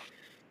 like,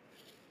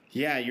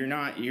 yeah, you're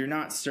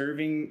not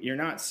serving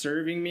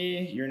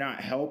me, you're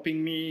not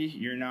helping me,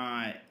 you're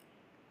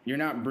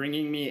not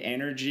bringing me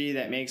energy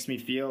that makes me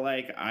feel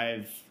like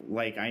I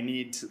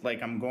need to,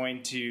 like, I'm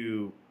going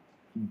to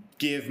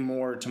give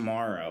more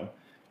tomorrow.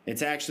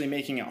 It's actually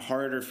making it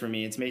harder for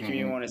me. It's making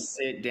me Mm-hmm. want to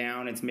sit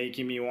down. It's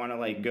making me want to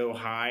like go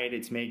hide.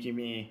 It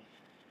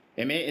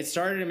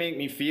started to make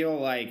me feel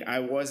like I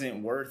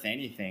wasn't worth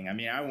anything. I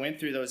mean, I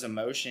went through those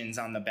emotions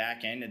on the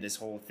back end of this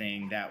whole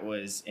thing,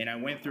 and I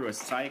went through a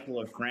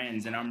cycle of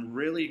friends, and I'm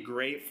really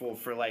grateful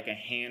for like a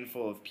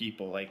handful of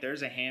people. Like,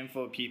 there's a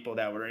handful of people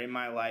that were in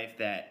my life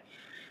that,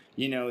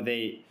 you know,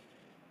 they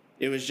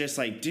it was just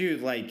like,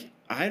 dude, like,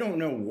 I don't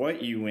know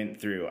what you went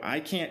through.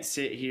 I can't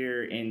sit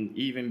here and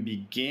even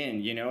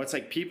begin. It's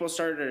like people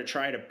started to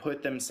try to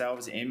put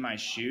themselves in my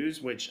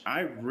shoes, which I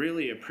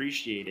really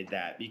appreciated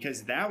that,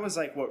 because that was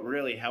like what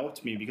really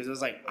helped me, because it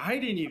was like, I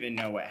didn't even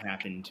know what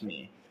happened to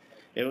me.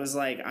 It was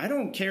like, I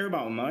don't care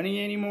about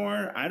money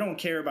anymore. I don't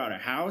care about a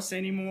house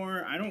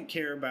anymore. I don't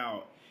care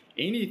about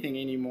anything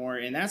anymore.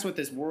 And that's what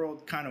this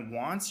world kind of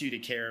wants you to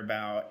care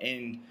about.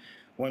 And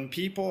when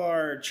people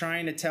are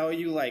trying to tell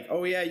you like,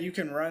 oh yeah, you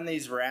can run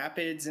these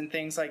rapids and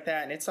things like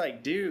that, and it's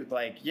like, dude,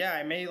 like, yeah,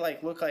 I may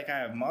like look like I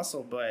have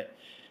muscle, but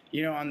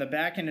on the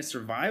back end of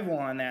survival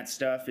on that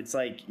stuff, it's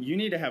like you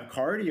need to have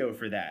cardio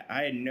for that.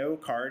 I had no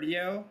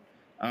cardio.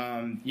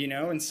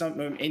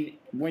 And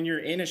when you're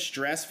in a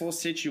stressful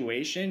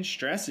situation,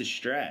 stress is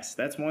stress.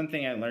 That's one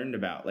thing I learned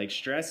about. Like,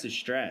 stress is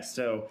stress.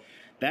 So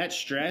that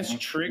stress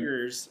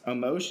triggers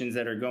emotions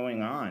that are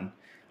going on.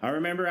 I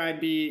remember I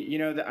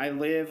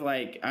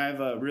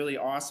have a really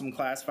awesome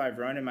class 5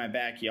 run in my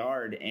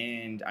backyard,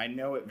 and I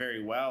know it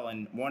very well.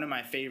 And one of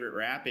my favorite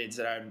rapids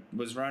that I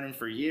was running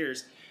for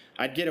years,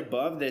 I'd get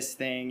above this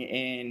thing,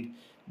 and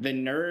the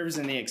nerves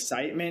and the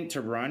excitement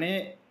to run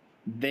it,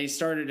 they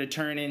started to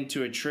turn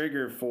into a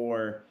trigger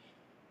for,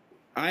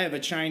 I have a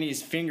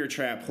Chinese finger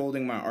trap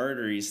holding my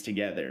arteries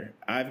together.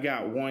 I've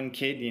got one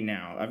kidney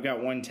now. I've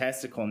got one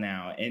testicle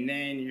now. And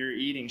then you're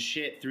eating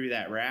shit through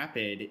that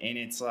rapid, and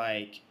it's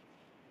like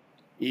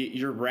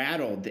you're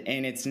rattled,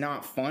 and it's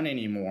not fun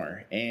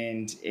anymore.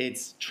 And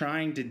it's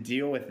trying to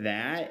deal with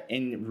that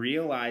and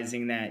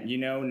realizing that,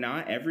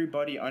 not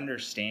everybody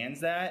understands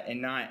that, and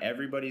not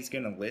everybody's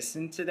going to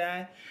listen to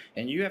that.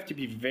 And you have to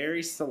be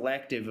very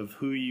selective of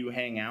who you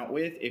hang out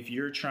with if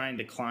you're trying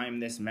to climb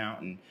this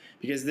mountain,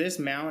 because this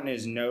mountain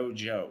is no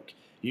joke.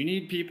 You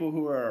need people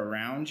who are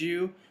around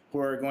you who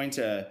are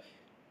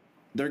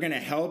they're going to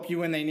help you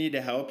when they need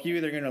to help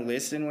you. They're going to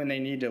listen when they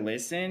need to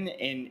listen.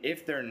 And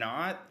if they're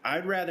not,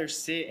 I'd rather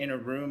sit in a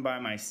room by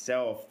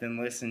myself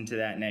than listen to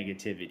that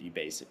negativity,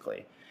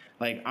 basically.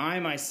 Like, I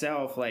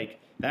myself,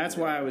 like, that's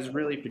why I was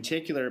really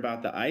particular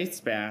about the ice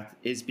bath,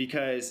 is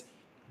because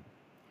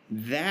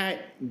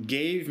that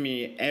gave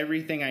me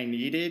everything I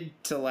needed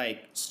to,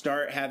 like,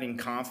 start having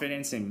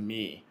confidence in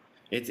me.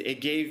 It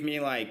gave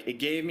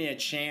me a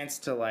chance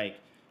to,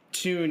 like,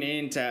 tune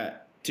in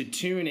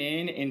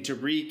and to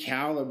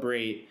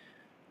recalibrate.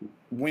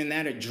 When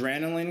that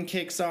adrenaline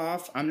kicks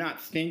off, I'm not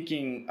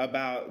thinking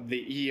about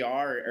the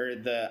ER or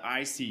the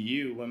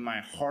ICU when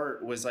my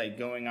heart was like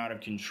going out of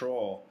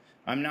control.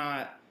 I'm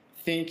not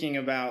thinking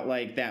about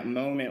like that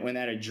moment when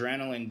that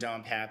adrenaline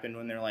dump happened,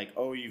 when they're like,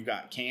 oh, you've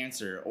got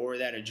cancer, or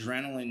that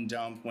adrenaline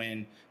dump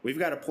when we've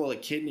got to pull a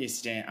kidney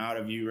stent out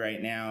of you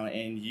right now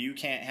and you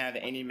can't have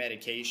any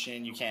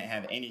medication, you can't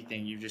have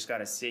anything, you've just got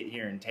to sit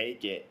here and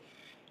take it.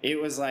 It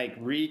was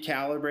like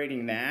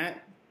recalibrating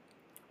that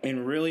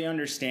and really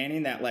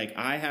understanding that, like,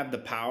 I have the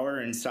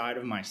power inside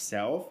of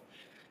myself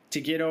to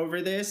get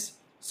over this.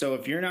 So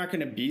if you're not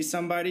going to be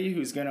somebody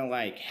who's going to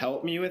like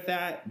help me with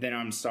that, then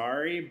I'm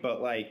sorry,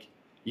 but like,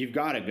 you've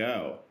got to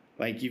go.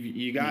 Like,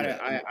 you got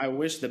to, I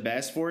wish the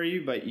best for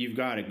you, but you've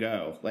got to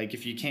go. Like,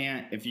 if you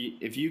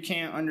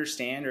can't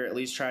understand, or at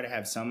least try to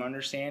have some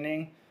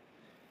understanding,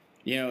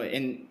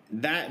 and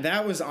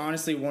that was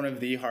honestly one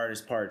of the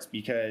hardest parts,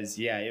 because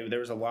there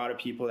was a lot of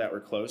people that were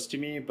close to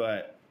me,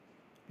 but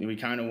we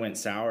kind of went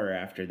sour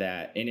after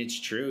that. And it's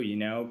true,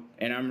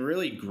 and I'm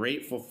really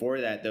grateful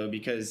for that, though,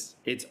 because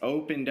it's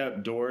opened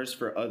up doors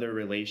for other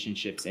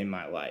relationships in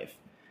my life,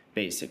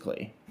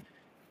 basically.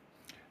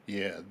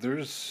 Yeah,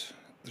 there's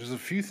a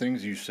few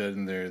things you said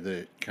in there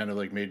that kind of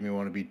like made me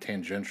want to be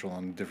tangential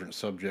on different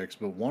subjects,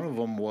 but one of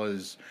them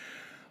was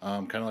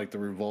kind of like the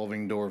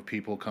revolving door of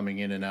people coming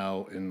in and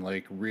out, and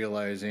like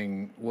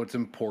realizing what's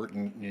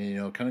important.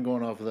 Kind of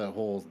going off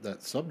of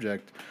that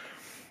subject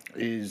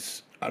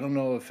is, I don't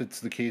know if it's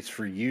the case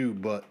for you,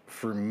 but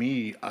for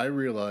me, I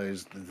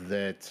realized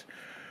that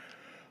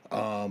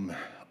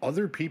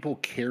other people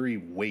carry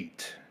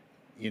weight.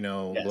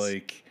 Yes.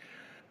 Like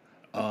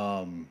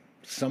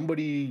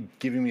somebody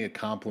giving me a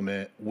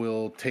compliment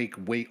will take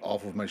weight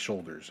off of my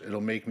shoulders. It'll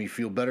make me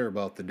feel better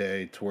about the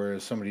day, to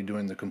whereas somebody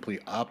doing the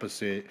complete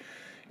opposite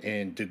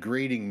and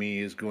degrading me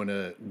is going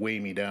to weigh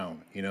me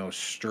down.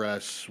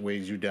 Stress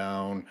weighs you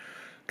down,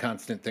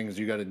 constant things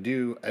you got to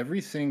do.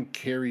 Everything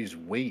carries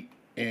weight.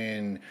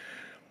 And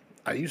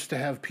I used to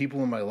have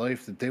people in my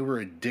life that they were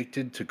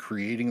addicted to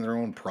creating their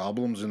own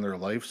problems in their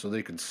life so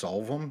they could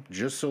solve them,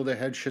 just so they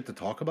had shit to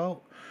talk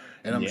about.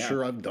 And I'm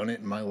sure I've done it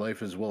in my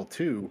life as well,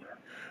 too.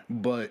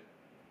 But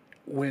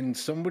when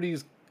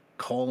somebody's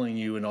calling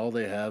you and all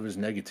they have is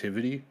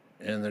negativity,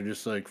 and they're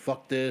just like,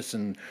 fuck this,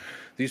 and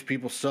these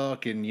people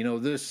suck, and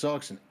this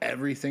sucks, and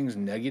everything's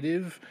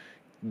negative,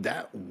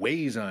 that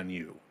weighs on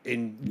you.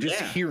 And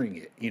just hearing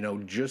it,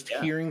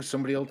 hearing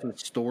somebody else's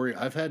story.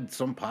 I've had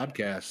some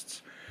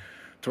podcasts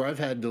to where I've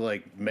had to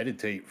like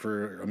meditate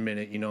for a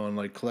minute, and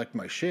like collect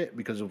my shit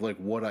because of like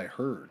what I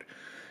heard,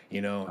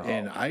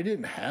 and I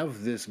didn't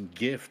have this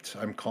gift,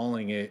 I'm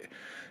calling it,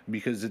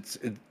 because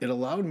it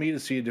allowed me to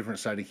see a different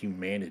side of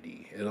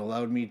humanity. It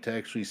allowed me to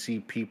actually see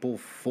people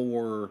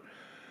for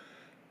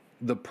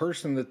the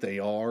person that they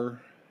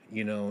are,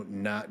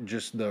 not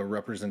just the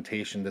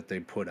representation that they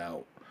put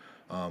out,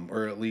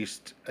 or at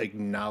least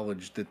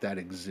acknowledge that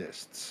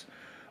exists.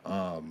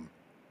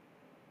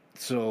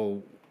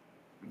 So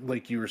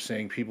like you were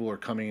saying, people are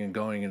coming and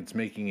going and it's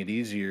making it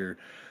easier.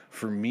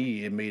 For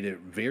me, it made it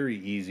very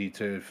easy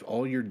to, if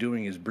all you're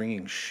doing is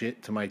bringing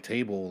shit to my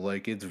table,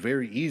 like it's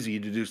very easy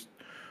to just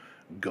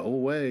go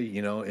away,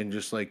 and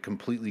just like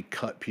completely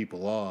cut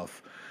people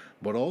off.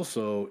 But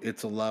also,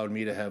 it's allowed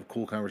me to have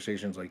cool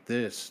conversations like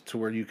this to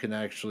where you can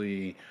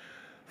actually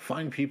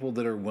find people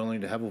that are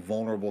willing to have a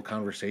vulnerable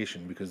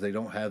conversation because they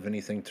don't have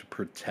anything to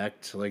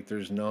protect. Like,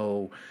 there's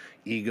no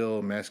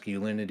ego,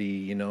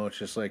 masculinity, it's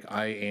just like,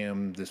 I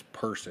am this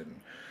person.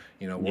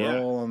 We're Yeah.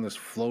 all on this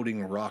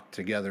floating rock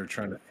together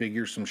trying to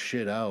figure some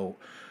shit out.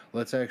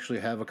 Let's actually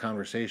have a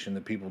conversation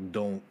that people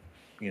don't,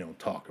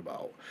 talk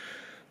about.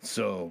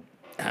 So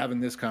having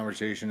this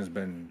conversation has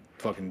been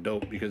fucking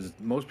dope because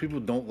most people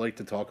don't like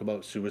to talk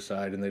about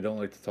suicide and they don't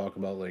like to talk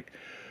about like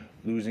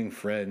losing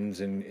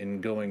friends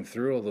and going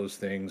through all those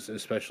things,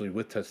 especially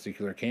with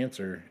testicular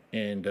cancer.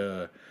 And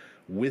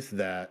with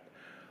that,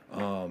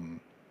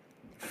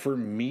 for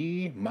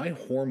me, my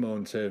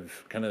hormones have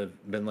kind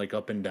of been like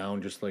up and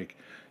down, just like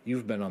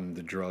you've been on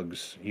the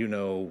drugs,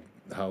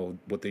 how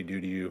what they do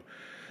to you.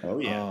 Oh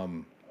yeah.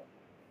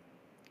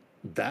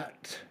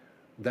 That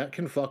that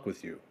can fuck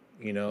with you.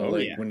 Oh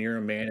Like yeah. when you're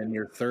a man in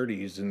your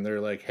 30s and they're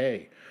like,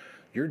 "Hey,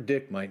 your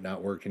dick might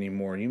not work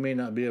anymore and you may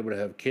not be able to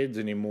have kids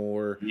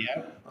anymore."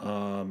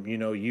 Yeah.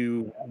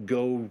 You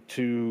go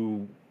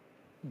to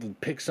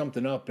pick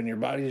something up and your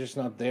body's just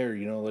not there,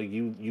 like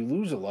you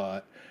lose a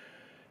lot.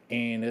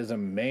 And as a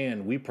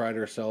man, we pride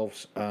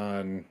ourselves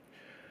on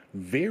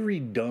very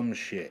dumb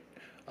shit.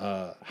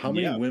 How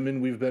many Yeah. women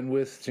we've been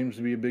with seems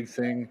to be a big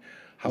thing.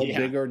 How Yeah.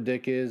 big our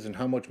dick is and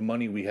how much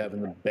money we have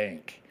in the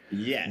bank.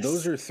 Those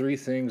Yes. are three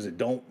things that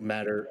don't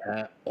matter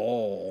at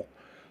all.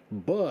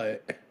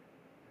 But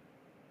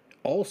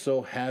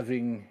also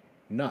having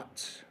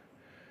nuts.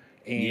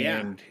 Yeah.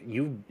 And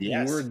you were a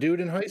Yes.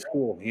 dude in high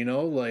school,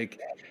 like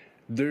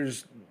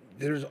there's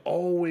there's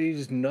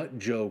always nut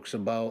jokes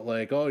about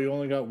like, oh, you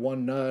only got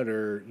one nut,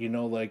 or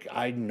like,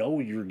 I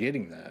know you're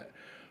getting that.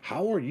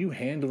 How are you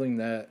handling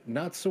that?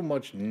 Not so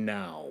much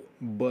now,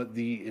 but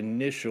the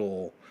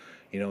initial,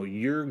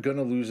 you're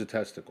gonna lose a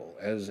testicle.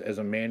 As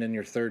a man in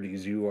your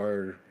 30s, you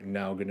are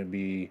now gonna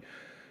be,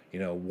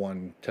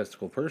 one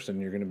testicle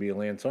person. You're gonna be a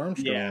Lance Yeah.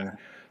 Armstrong.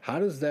 How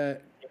does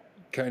that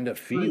kind of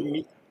For feel?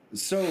 me,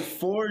 so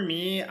for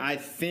me, I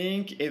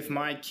think if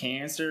my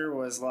cancer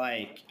was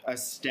like a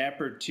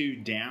step or two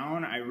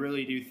down, I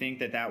really do think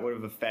that that would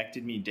have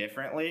affected me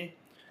differently.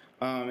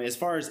 As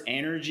far as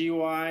energy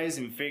wise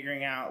and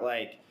figuring out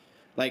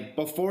like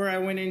before I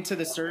went into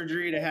the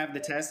surgery to have the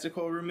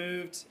testicle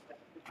removed,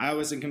 I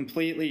was a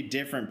completely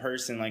different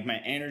person. Like my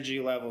energy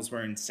levels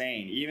were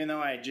insane. Even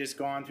though I had just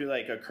gone through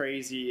like a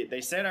crazy,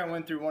 they said I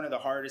went through one of the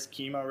hardest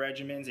chemo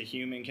regimens a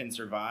human can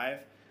survive.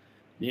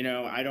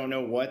 I don't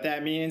know what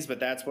that means, but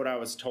that's what I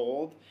was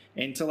told.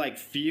 And to like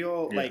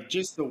feel Yeah. like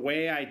just the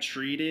way I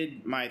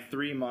treated my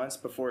 3 months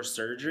before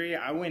surgery,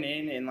 I went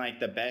in like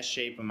the best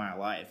shape of my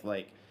life.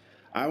 Like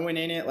I went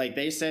in it like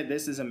they said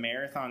this is a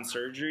marathon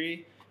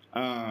surgery.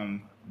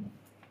 Um,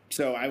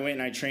 so I went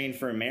and I trained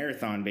for a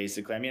marathon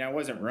basically. I mean, I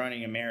wasn't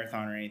running a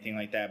marathon or anything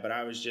like that, but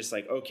I was just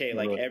like, okay,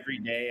 like Right. every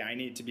day I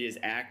need to be as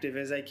active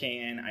as I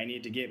can. I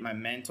need to get my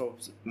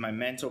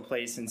mental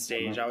place and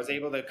stage. I was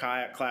able to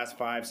kayak class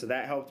 5, so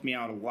that helped me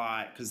out a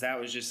lot cuz that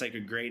was just like a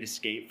great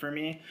escape for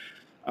me.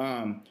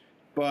 Um,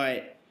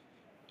 but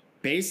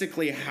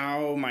basically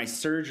how my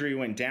surgery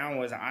went down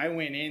was I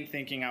went in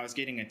thinking I was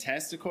getting a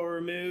testicle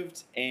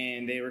removed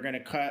and they were going to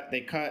cut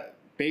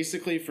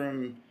basically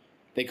from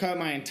they cut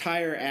my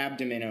entire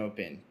abdomen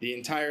open, the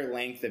entire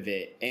length of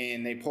it,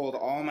 and they pulled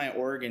all my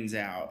organs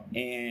out.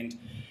 And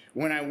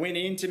when I went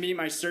in to meet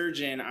my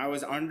surgeon, I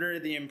was under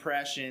the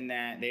impression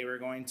that they were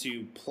going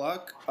to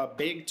pluck a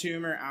big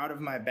tumor out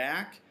of my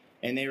back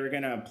and they were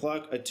going to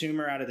pluck a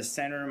tumor out of the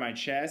center of my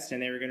chest and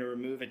they were going to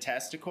remove a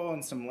testicle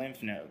and some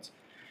lymph nodes.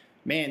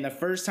 Man, the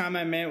first time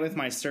I met with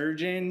my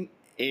surgeon,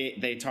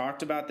 they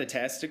talked about the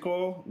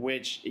testicle,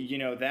 which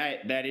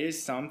that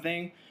is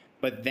something.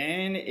 But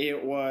then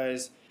it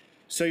was,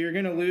 so you're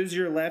gonna lose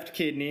your left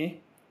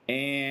kidney,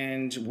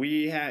 and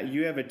you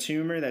have a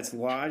tumor that's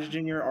lodged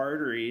in your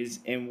arteries,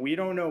 and we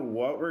don't know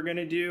what we're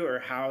gonna do or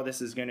how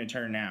this is gonna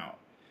turn out.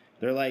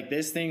 They're like,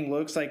 this thing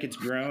looks like it's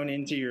grown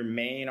into your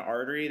main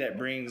artery that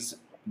brings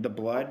the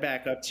blood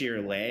back up to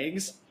your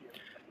legs.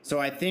 So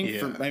I think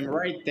Yeah. and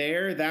right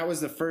there, that was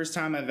the first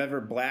time I've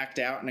ever blacked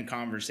out in a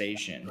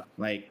conversation.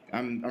 Like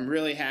I'm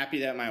really happy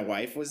that my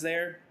wife was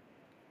there.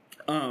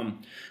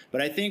 Um, but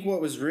I think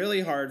what was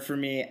really hard for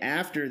me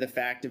after the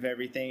fact of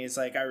everything is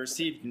like I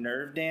received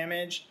nerve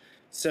damage.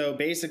 So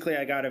basically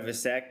I got a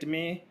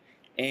vasectomy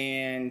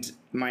and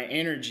my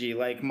energy,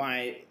 like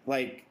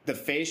the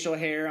facial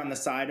hair on the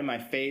side of my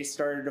face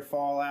started to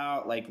fall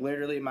out. Like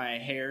literally my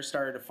hair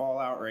started to fall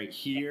out right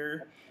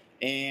here.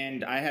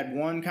 And I had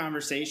one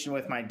conversation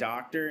with my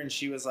doctor, and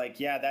she was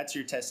like, yeah, that's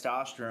your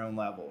testosterone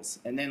levels.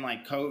 And then,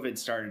 like, COVID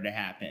started to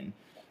happen.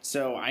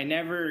 So I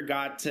never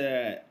got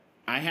to,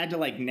 I had to,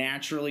 like,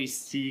 naturally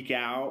seek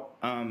out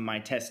my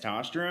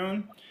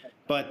testosterone.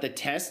 But the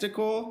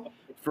testicle,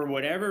 for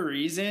whatever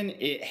reason,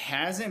 it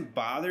hasn't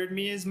bothered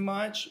me as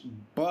much,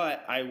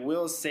 but I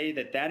will say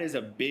that that is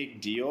a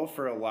big deal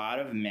for a lot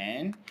of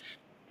men.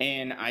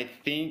 And I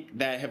think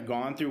that have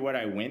gone through what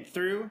I went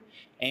through.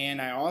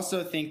 And I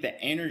also think the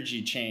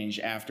energy change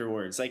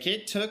afterwards. Like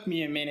it took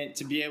me a minute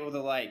to be able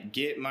to like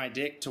get my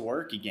dick to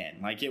work again.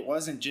 Like it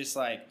wasn't just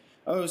like,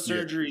 oh, Yeah.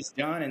 surgery's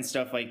done and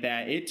stuff like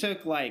that. It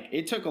took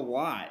a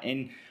lot.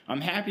 And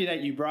I'm happy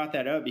that you brought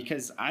that up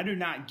because I do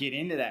not get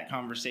into that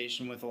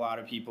conversation with a lot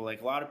of people.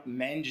 Like a lot of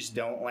men just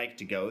don't like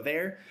to go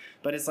there.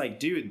 But it's like,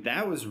 dude,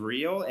 that was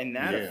real and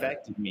that Yeah.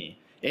 affected me.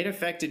 It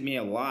affected me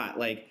a lot.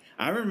 Like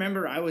I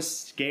remember I was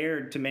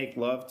scared to make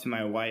love to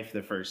my wife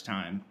the first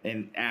time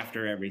and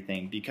after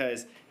everything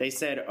because they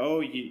said, "Oh,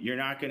 you're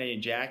not going to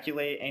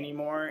ejaculate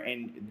anymore,"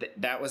 and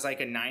that was like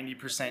a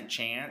 90%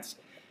 chance.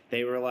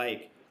 They were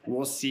like,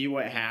 "We'll see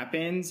what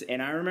happens,"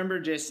 and I remember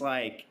just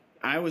like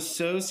I was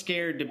so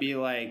scared to be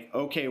like,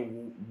 "Okay,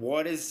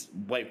 what's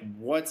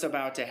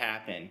about to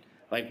happen?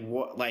 Like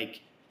what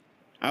like."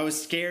 I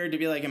was scared to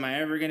be like, am I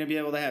ever going to be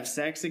able to have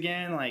sex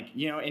again? Like,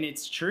 you know, and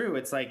it's true.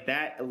 It's like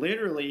that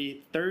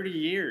literally 30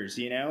 years,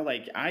 you know,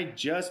 like I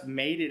just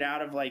made it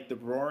out of like the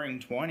roaring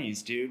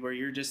 20s, dude, where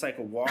you're just like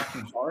a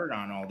walking hard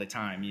on all the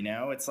time, you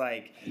know? It's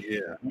like,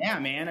 Yeah. yeah,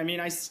 man. I mean,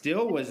 I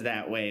still was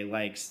that way.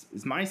 Like,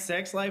 my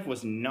sex life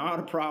was not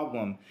a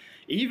problem.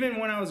 Even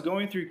when I was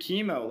going through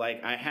chemo,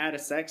 like I had a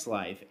sex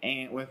life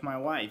and with my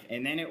wife.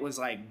 And then it was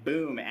like,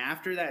 boom,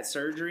 after that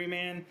surgery,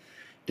 man,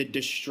 the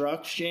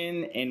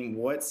destruction and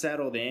what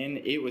settled in,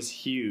 it was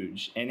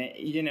huge. And it,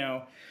 you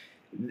know,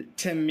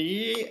 to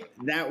me,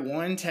 that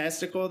one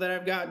testicle that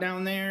I've got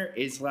down there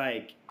is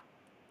like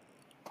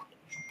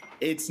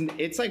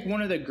it's like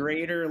one of the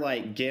greater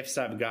like gifts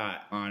I've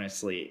got,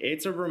 honestly.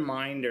 It's a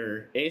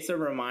reminder. It's a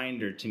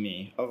reminder to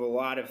me of a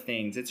lot of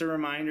things. It's a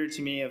reminder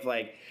to me of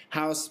like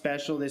how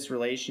special this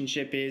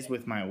relationship is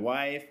with my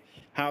wife,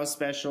 how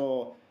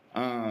special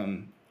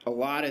a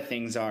lot of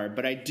things are.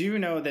 But I do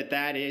know that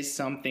that is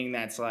something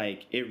that's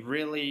like it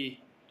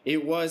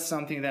was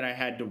something that I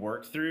had to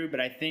work through, but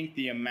I think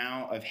the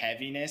amount of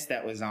heaviness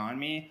that was on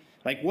me,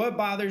 like what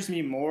bothers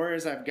me more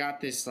is I've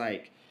got this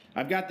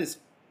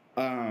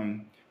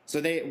so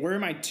they where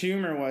my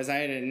tumor was, I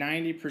had a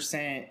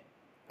 90%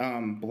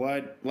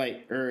 blood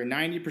like or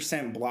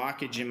 90%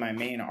 blockage in my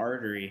main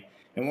artery.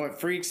 And what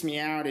freaks me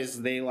out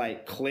is they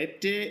like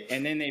clipped it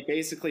and then they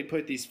basically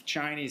put these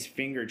Chinese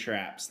finger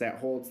traps that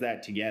holds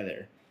that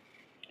together.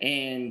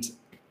 And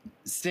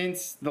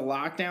since the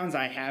lockdowns,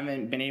 I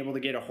haven't been able to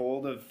get a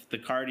hold of the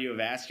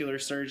cardiovascular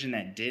surgeon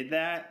that did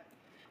that.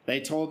 They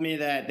told me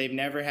that they've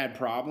never had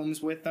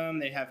problems with them.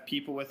 They have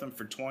people with them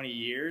for 20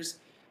 years.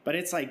 But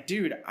it's like,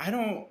 dude, I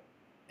don't.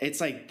 It's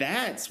like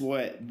that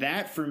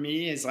for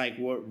me is like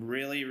what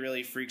really,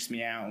 really freaks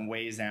me out and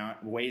weighs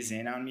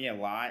in on me a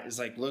lot is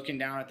like looking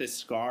down at this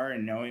scar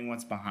and knowing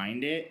what's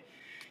behind it.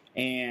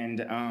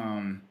 And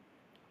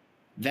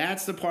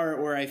that's the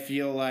part where I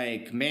feel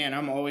like, man,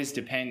 I'm always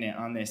dependent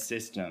on this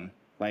system.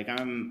 Like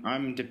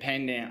I'm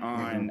dependent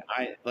on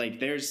I like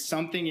there's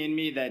something in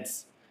me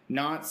that's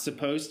not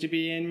supposed to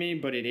be in me,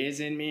 but it is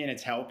in me and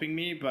it's helping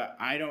me, but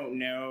I don't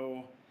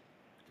know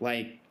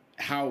like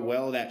how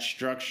well that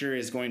structure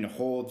is going to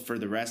hold for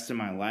the rest of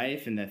my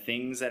life and the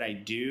things that I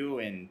do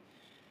and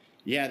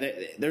yeah,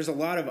 there's a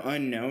lot of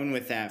unknown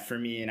with that for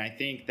me and I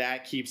think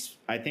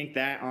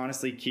that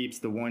honestly keeps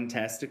the one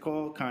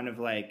testicle kind of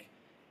like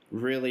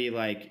really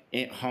like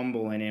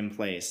humble and in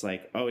place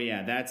like oh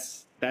yeah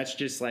that's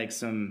just like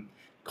some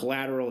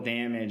collateral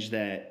damage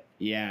that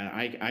yeah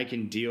I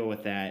can deal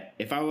with that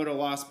if I would have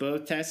lost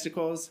both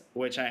testicles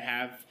which I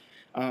have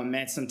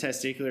met some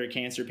testicular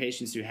cancer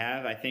patients who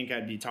have I think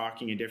I'd be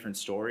talking a different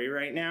story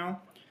right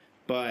now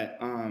but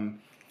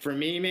for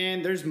me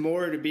man there's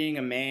more to being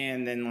a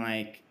man than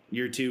like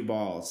your two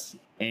balls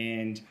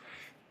and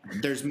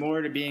there's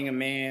more to being a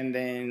man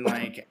than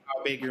like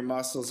how big your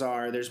muscles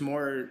are. There's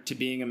more to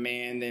being a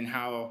man than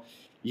how,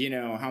 you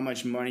know, how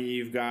much money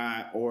you've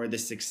got or the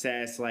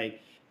success.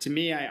 Like to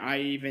me, I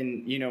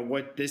even, you know,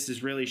 what this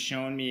has really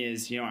shown me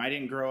is, you know, I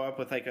didn't grow up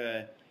with like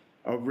a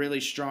really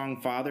strong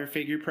father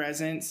figure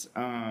presence.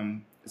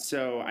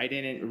 So I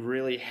didn't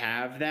really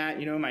have that.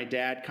 You know, my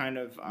dad kind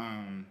of,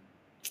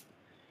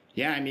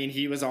 yeah, I mean,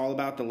 he was all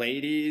about the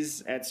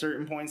ladies at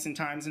certain points in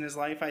times in his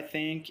life, I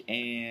think.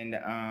 And,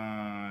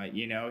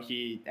 you know,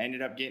 he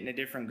ended up getting a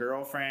different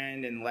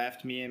girlfriend and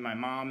left me and my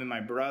mom and my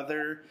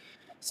brother.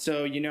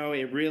 So, you know,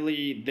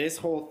 this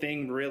whole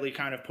thing really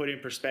kind of put in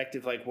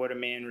perspective like what a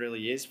man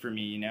really is for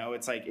me. You know,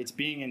 it's like it's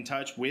being in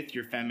touch with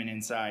your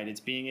feminine side,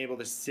 it's being able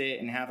to sit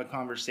and have a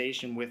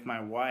conversation with my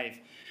wife,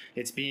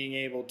 it's being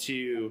able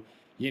to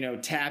you know,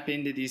 tap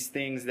into these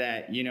things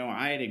that, you know,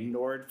 I had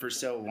ignored for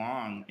so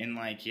long. And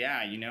like,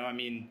 yeah, you know, I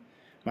mean,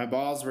 my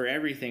balls were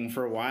everything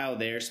for a while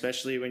there,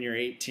 especially when you're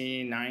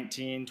 18,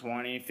 19,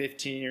 20,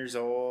 15 years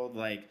old.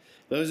 Like,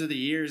 those are the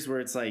years where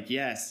it's like,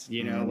 yes,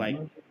 you know, like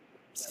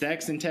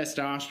sex and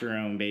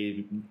testosterone,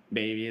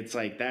 baby. It's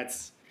like,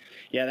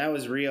 yeah, that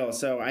was real.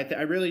 So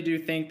I really do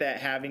think that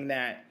having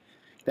that,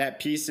 that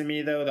piece of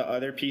me though, the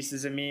other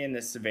pieces of me and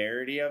the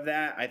severity of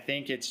that, I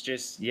think it's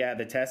just, yeah,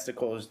 the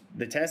testicle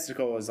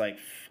is like,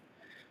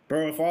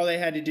 bro, if all they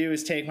had to do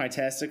was take my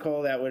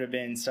testicle, that would have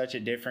been such a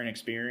different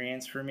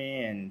experience for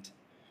me. And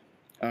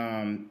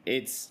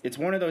it's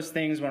one of those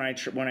things when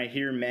when I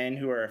hear men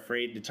who are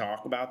afraid to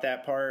talk about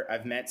that part.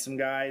 I've met some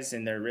guys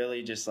and they're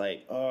really just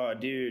like, oh,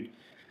 dude.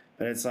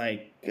 But it's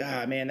like,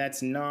 God, man,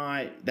 that's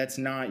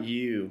not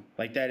you.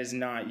 Like that is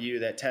not you.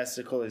 That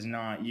testicle is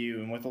not you.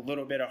 And with a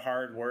little bit of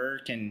hard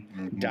work and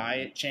Hmm.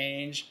 diet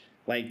change,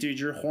 like, dude,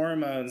 your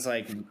hormones,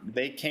 like,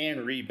 they can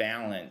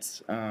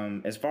rebalance.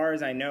 As far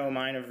as I know,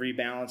 mine have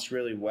rebalanced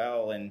really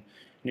well. And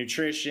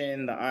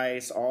nutrition, the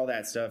ice, all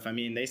that stuff. I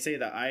mean, they say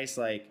the ice,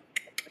 like,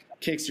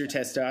 kicks your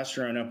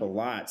testosterone up a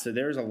lot. So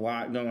there's a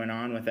lot going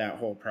on with that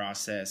whole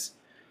process.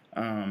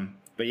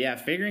 But yeah,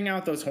 figuring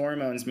out those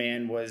hormones,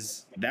 man,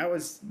 was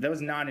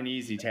not an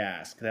easy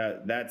task.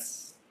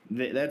 That's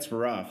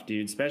rough,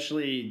 dude.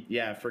 Especially,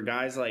 yeah, for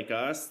guys like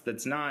us,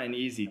 that's not an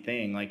easy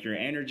thing. Like your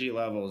energy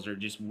levels are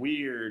just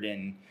weird,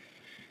 and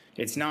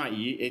it's not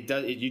you.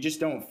 You just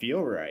don't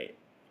feel right.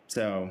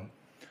 So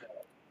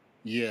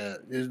Yeah,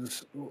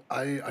 is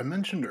I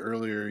mentioned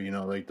earlier,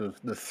 like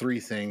the three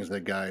things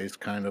that guys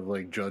kind of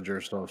like judge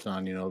ourselves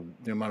on,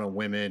 the amount of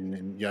women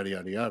and yada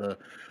yada yada.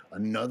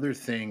 Another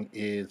thing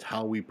is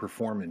how we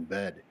perform in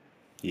bed.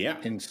 yeah,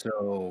 And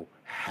so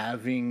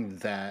having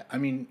that, I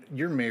mean,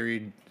 you're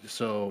married,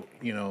 so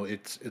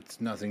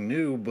it's nothing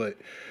new, but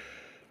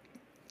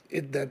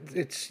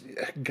it's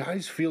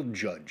guys feel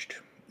judged.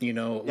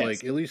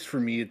 yes, Like at least for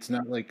me, it's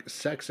not like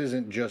sex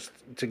isn't just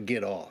to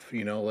get off.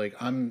 Like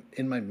I'm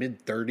in my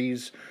mid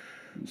 30s,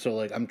 so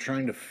like I'm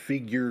trying to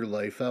figure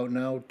life out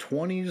now.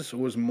 20s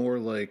was more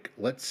like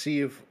let's see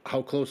if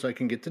how close I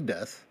can get to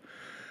death.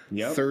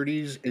 yep,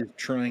 30s is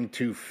trying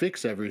to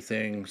fix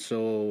everything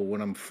so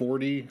when I'm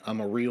 40 I'm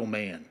a real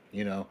man,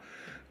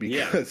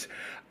 yeah, because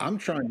I'm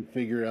trying to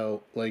figure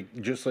out,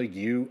 like, just like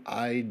you,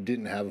 I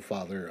didn't have a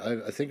father.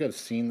 I think I've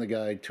seen the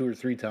guy 2 or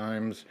 3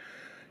 times.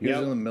 He was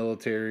in the yep,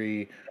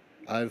 military.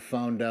 I've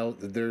found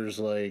out that there's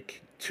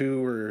like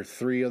 2 or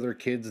 3 other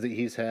kids that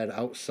he's had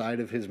outside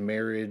of his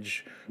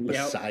marriage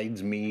yep,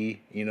 besides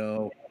me,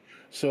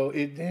 so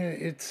it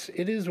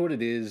is what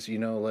it is,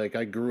 like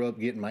I grew up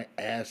getting my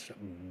ass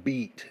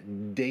beat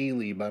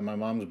daily by my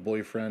mom's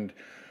boyfriend.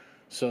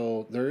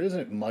 So there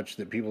isn't much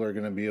that people are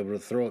going to be able to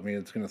throw at me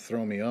that's going to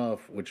throw me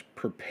off, which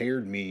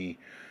prepared me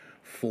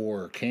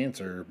for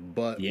cancer.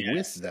 But with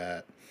yes,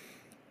 that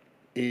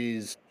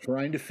is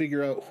trying to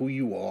figure out who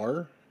you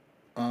are,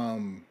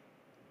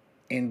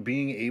 and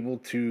being able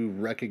to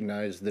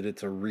recognize that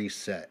it's a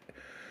reset.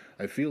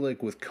 I feel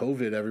like with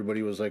COVID,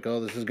 everybody was like,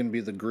 "Oh, this is going to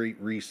be the great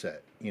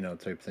reset,"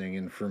 type thing.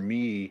 And for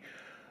me,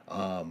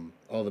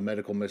 all the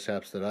medical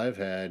mishaps that I've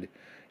had,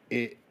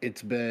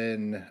 it's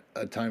been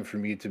a time for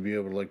me to be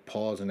able to like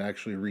pause and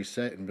actually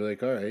reset and be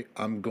like, all right,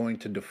 I'm going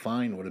to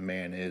define what a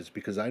man is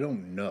because I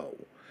don't know.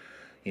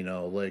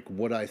 Like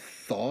what I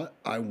thought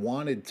I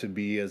wanted to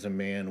be as a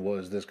man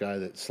was this guy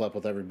that slept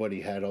with everybody,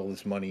 had all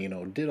this money,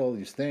 did all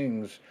these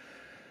things.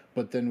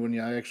 But then when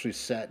I actually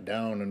sat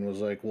down and was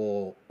like,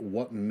 well,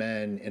 what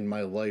men in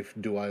my life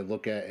do I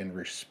look at and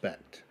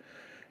respect?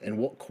 And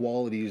what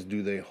qualities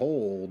do they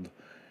hold?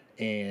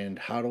 And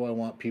how do I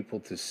want people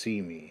to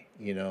see me?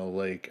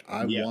 Like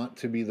I yep, want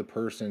to be the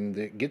person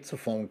that gets a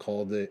phone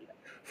call that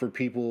for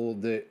people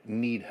that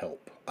need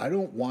help. I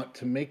don't want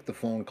to make the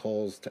phone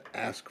calls to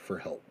ask for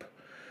help,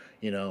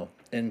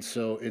 And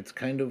so it's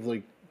kind of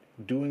like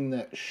doing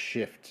that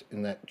shift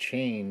and that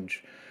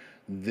change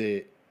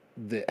that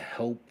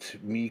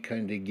helped me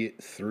kind of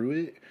get through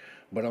it.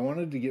 But I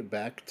wanted to get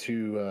back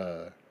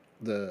to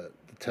the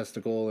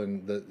testicle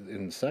and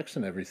the sex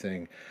and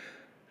everything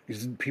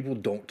because people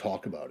don't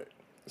talk about it.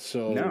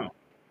 So no.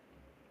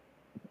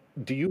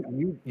 do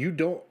you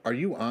don't are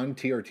you on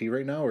TRT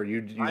right now or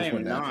you I just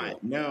went am not. natural?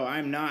 No,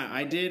 I'm not.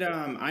 I did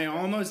I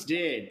almost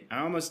did. I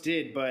almost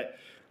did, but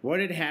what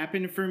had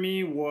happened for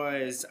me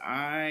was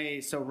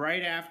right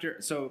after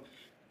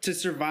to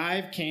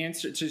survive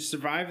cancer, to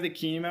survive the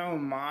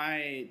chemo,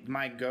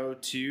 my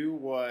go-to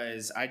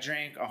was I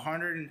drank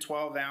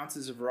 112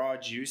 ounces of raw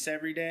juice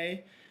every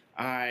day.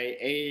 I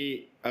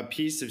ate a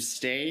piece of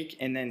steak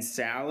and then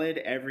salad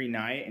every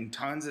night, and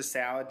tons of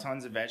salad,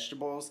 tons of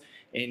vegetables,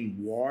 and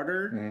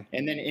water. Mm.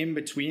 And then in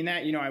between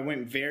that, I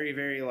went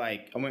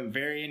I went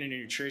very into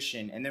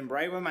nutrition. And then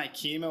right when my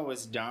chemo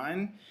was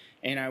done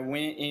and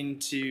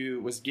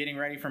was getting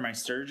ready for my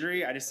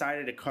surgery, I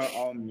decided to cut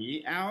all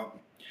meat out.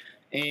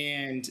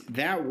 And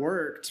that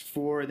worked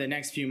for the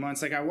next few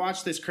months. Like I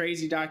watched this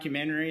crazy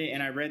documentary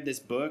and I read this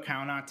book,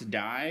 How Not to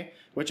Die,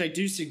 which I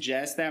do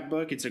suggest that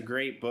book. It's a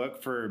great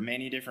book for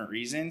many different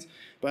reasons.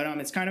 But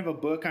it's kind of a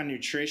book on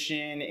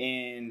nutrition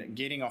and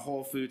getting a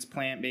whole foods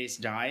plant-based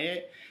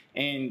diet.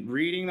 And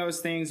reading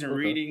those things and Okay.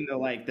 reading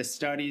the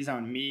studies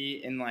on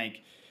meat and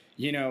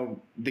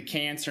the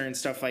cancer and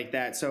stuff like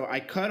that. So I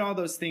cut all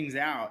those things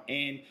out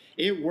and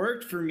it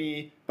worked for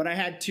me, but I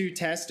had two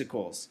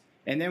testicles.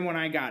 And then when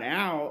I got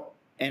out,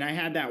 and I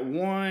had that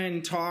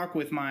one talk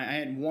with I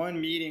had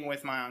one meeting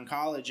with my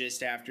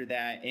oncologist after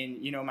that,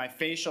 and you know, my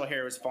facial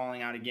hair was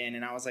falling out again,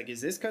 and I was like, is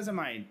this because of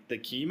the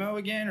chemo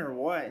again or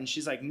what? And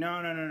she's like,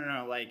 no, no, no,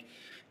 no, no, like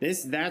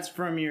that's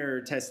from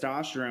your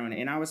testosterone.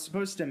 And I was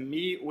supposed to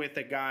meet with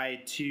a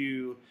guy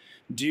to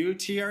do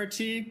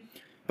TRT,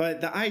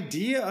 but the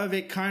idea of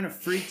it kind of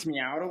freaked me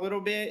out a little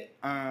bit.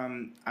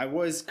 I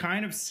was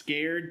kind of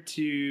scared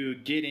to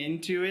get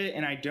into it,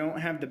 and I don't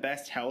have the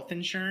best health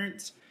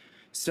insurance.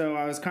 So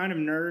I was kind of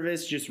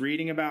nervous just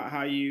reading about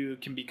how you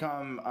can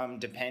become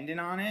dependent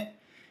on it.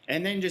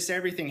 And then just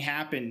everything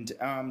happened,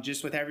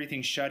 just with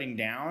everything shutting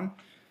down.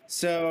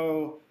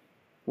 So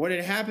what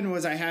had happened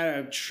was I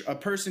had a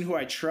person who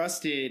I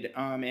trusted,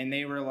 and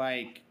they were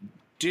like,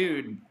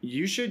 dude,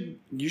 you should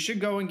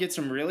go and get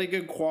some really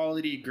good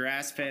quality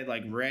grass-fed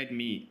like red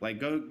meat. Like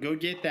go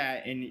get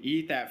that and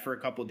eat that for a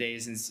couple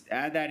days and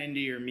add that into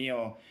your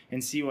meal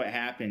and see what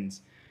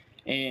happens.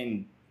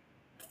 And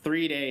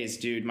 3 days,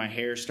 dude, my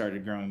hair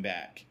started growing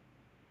back.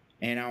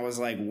 And I was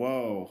like,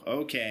 whoa,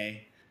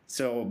 okay.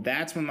 So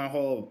that's when my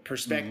whole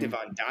perspective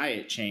on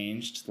diet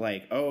changed.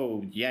 Like,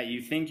 oh, yeah,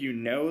 you think you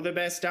know the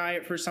best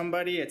diet for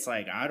somebody? It's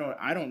like, I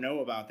don't know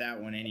about that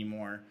one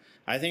anymore.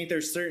 I think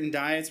there's certain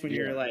diets when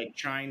you're like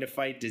trying to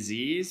fight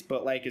disease,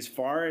 but like as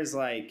far as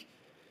like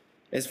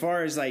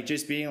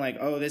just being like,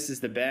 oh, this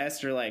is the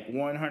best, or like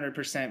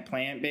 100%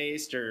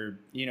 plant-based, or,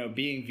 you know,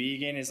 being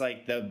vegan is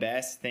like the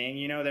best thing,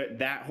 you know,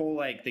 that whole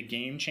like the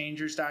Game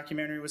Changers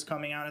documentary was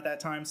coming out at that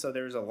time. So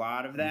there was a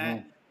lot of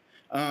that.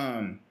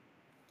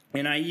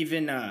 And I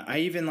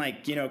even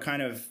like, you know,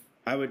 kind of,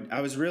 I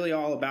was really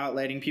all about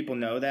letting people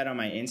know that on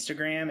my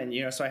Instagram. And,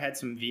 you know, so I had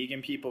some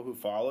vegan people who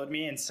followed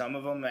me, and some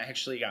of them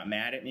actually got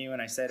mad at me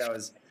when I said I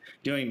was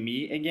doing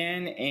meat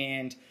again.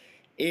 And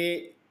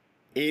it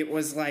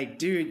was like,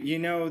 dude, you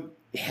know,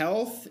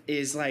 health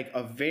is like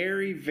a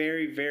very,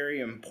 very, very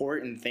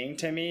important thing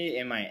to me,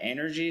 and my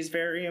energy is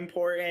very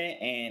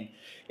important. And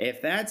if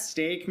that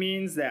steak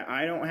means that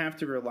I don't have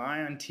to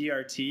rely on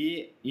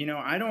TRT, you know,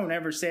 I don't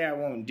ever say I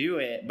won't do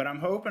it, but I'm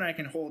hoping I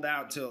can hold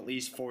out till at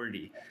least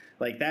 40.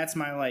 Like that's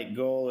my like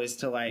goal, is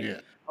to like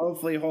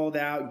hopefully hold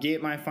out,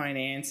 get my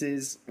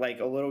finances like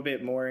a little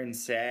bit more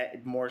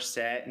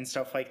set and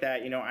stuff like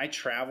that. You know, I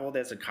traveled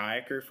as a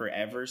kayaker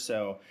forever,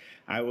 so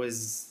I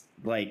was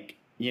like,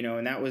 you know,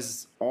 and that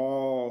was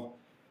all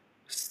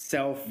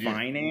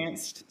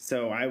self-financed.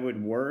 So I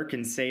would work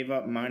and save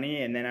up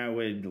money, and then I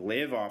would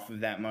live off of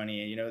that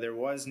money. You know, there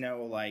was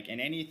no like, and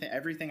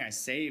everything I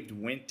saved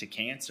went to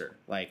cancer.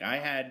 Like I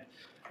had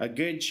a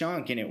good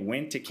chunk and it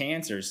went to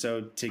cancer.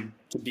 So to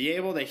be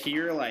able to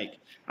hear, like,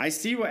 I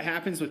see what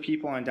happens with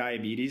people on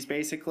diabetes.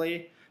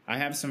 Basically, I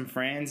have some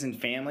friends and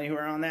family who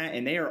are on that,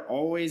 and they are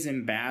always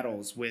in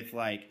battles with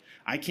like,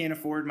 I can't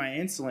afford my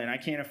insulin, I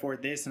can't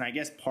afford this. And I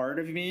guess part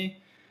of me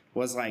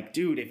was like,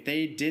 dude, if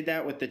they did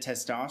that with the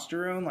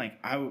testosterone,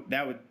 like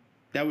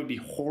that would be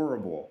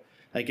horrible.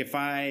 Like if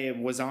I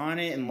was on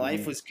it and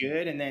life was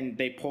good, and then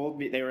they pulled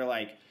me, they were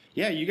like,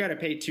 yeah, you got to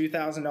pay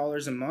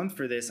 $2,000 a month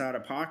for this out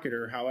of pocket,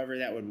 or however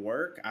that would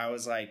work. I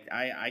was like,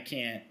 I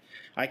can't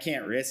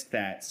risk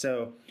that.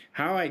 So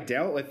how I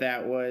dealt with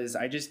that was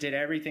I just did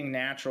everything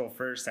natural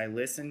first. I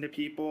listened to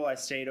people, I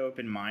stayed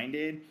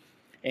open-minded,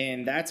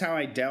 and that's how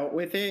I dealt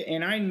with it.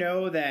 And I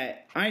know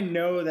that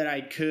I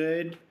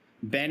could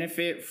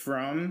benefit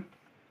from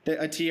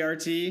a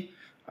TRT,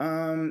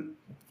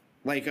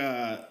 like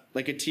a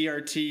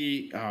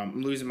TRT.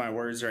 I'm losing my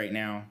words right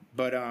now,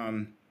 but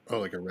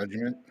like a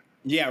regiment.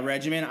 Yeah,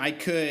 regimen. I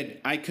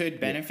could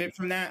benefit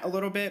from that a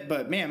little bit,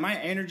 but man, my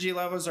energy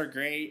levels are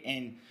great,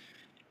 and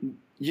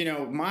you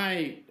know,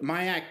 my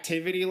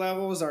activity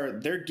levels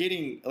they're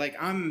getting like,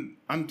 I'm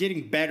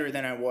getting better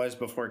than I was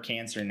before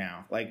cancer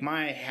now. Like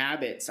my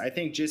habits, I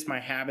think just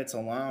my habits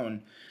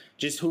alone,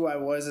 just who I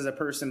was as a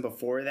person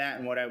before that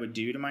and what I would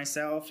do to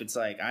myself. It's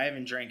like I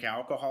haven't drank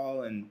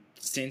alcohol, and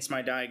since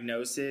my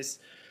diagnosis,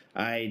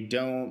 I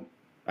don't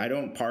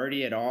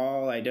party at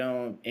all. I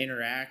don't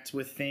interact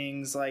with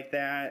things like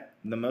that.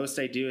 The most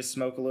I do is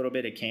smoke a little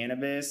bit of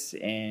cannabis,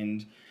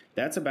 and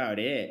that's about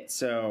it.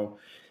 So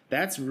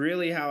that's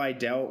really how I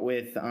dealt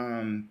with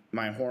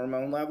my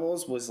hormone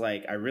levels. Was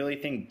like, I really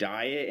think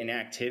diet and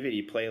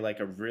activity play like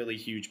a really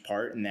huge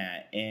part in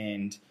that.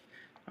 And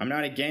I'm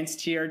not against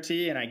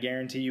TRT, and I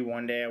guarantee you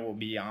one day I will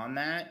be on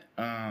that.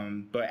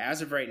 But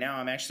as of right now,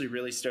 I'm actually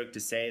really stoked to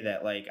say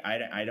that like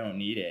I don't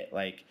need it.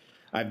 Like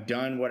I've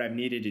done what I've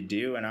needed to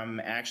do, and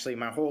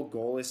my whole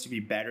goal is to be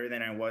better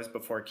than I was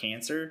before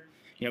cancer.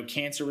 You know,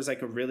 cancer was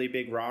like a really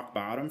big rock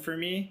bottom for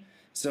me.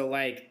 So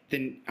like,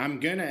 then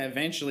I'm gonna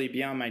eventually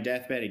be on my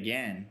deathbed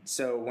again.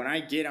 So when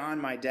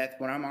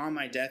I'm on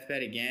my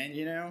deathbed again,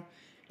 you know,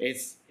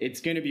 it's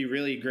gonna be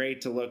really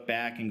great to look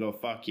back and go,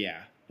 fuck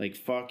yeah. Like,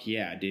 fuck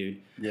yeah,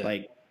 dude. Yeah.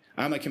 Like,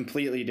 I'm a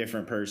completely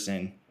different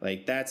person.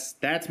 Like, that's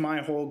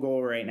my whole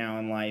goal right now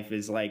in life,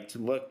 is like to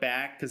look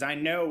back, because I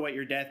know what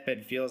your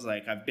deathbed feels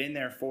like. I've been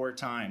there 4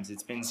 times.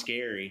 It's been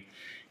scary.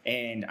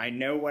 And I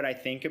know what I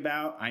think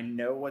about. I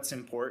know what's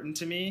important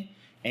to me.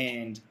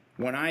 And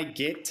when I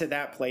get to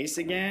that place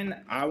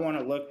again, I want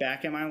to look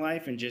back at my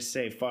life and just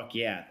say, fuck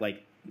yeah.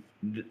 Like,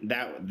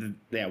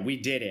 yeah, we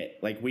did it.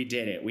 Like, we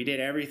did it. We did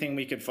everything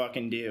we could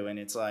fucking do. And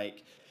it's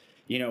like,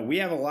 you know, we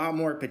have a lot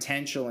more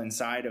potential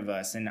inside of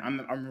us. And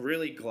I'm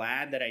really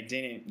glad that I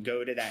didn't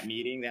go to that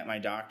meeting that my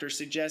doctor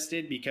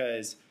suggested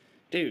because,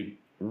 dude,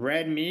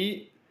 red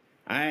meat,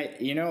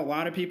 you know, a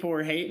lot of people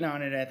were hating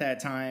on it at that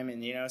time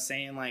and, you know,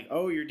 saying like,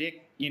 oh, your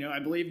dick, you know, I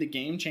believe the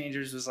Game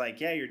Changers was like,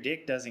 yeah, your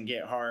dick doesn't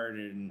get hard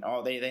and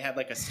all they had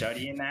like a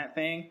study in that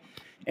thing.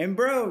 And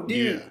bro,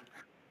 dude, Yeah.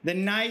 the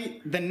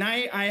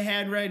night I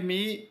had red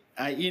meat,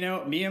 you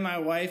know, me and my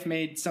wife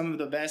made some of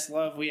the best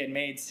love we had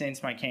made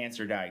since my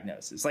cancer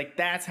diagnosis. Like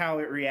that's how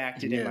it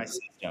reacted in Yeah. my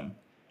system.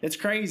 It's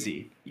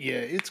crazy. Yeah,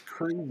 it's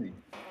crazy.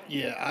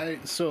 Yeah,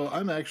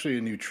 I'm actually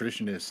a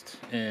nutritionist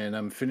and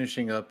I'm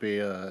finishing up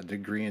a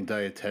degree in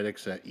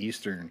dietetics at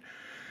Eastern.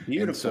 And so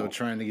Beautiful.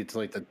 trying to get to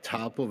like the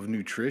top of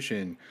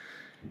nutrition,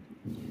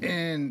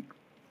 and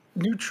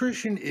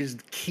nutrition is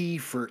key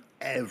for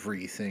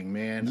everything,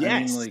 man. I mean,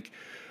 Yes. like,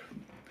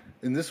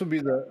 and this will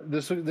be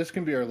this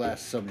can be our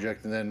last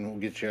subject, and then we'll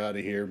get you out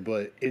of here.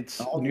 But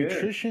it's All good.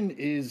 nutrition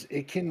is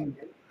it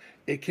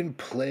can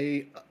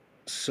play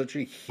such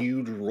a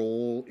huge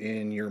role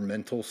in your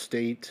mental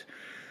state.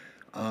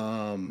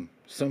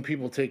 Some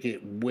people take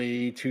it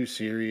way too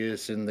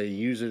serious and they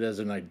use it as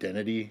an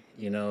identity,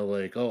 you know,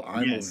 like, oh,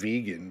 I'm a Yes.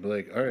 vegan.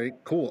 Like, all right,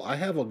 cool. I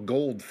have a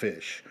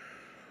goldfish.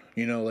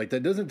 You know, like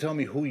that doesn't tell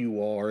me who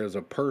you are as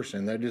a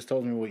person. That just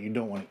tells me what you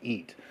don't want to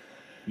eat.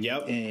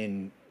 Yep.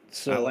 And I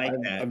so like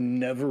I've that.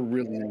 never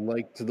really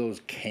liked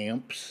those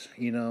camps,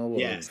 you know,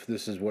 Yes. of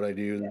this is what I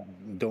do,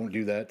 don't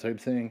do that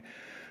type thing.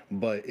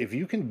 But if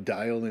you can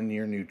dial in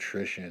your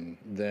nutrition,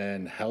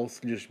 then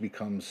health just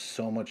becomes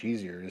so much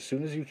easier. As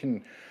soon as you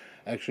can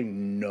actually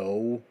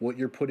know what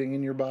you're putting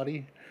in your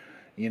body,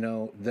 you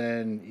know,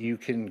 then you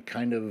can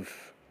kind of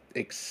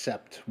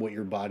accept what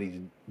your body's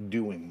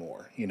doing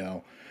more, you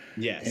know.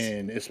 Yes.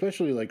 And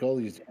especially like all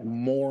these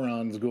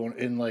morons going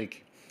in,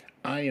 like,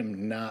 I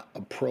am not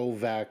a pro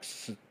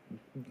vax,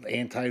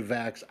 anti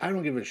vax. I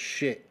don't give a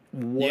shit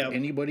what Yep.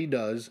 anybody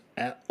does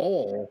at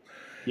all.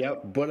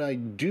 Yep. But I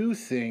do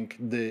think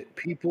that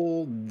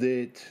people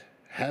that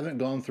haven't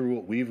gone through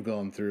what we've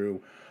gone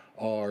through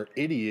are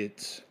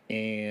idiots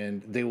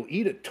and they will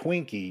eat a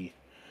Twinkie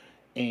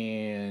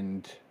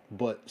and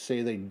but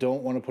say they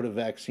don't want to put a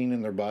vaccine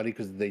in their body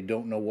because they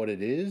don't know what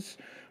it is,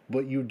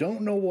 but you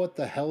don't know what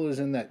the hell is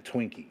in that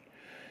Twinkie.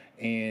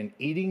 And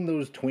eating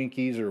those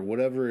Twinkies or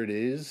whatever it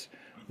is,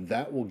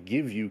 that will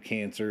give you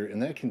cancer and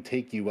that can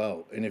take you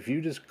out. And if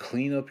you just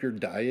clean up your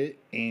diet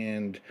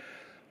and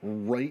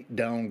write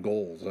down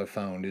goals, I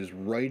found is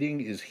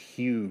writing is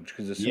huge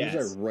because as soon as I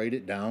Yes. write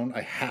it down,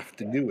 I have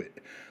to do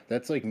it.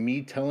 That's like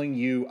me telling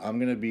you I'm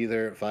gonna be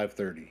there at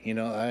 5:30. You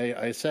know,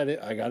 I said it,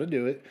 I got to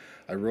do it.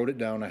 I wrote it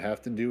down, I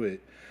have to do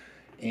it.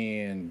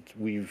 And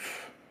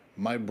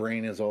my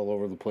brain is all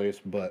over the place,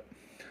 but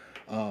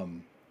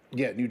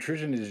yeah,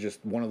 nutrition is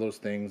just one of those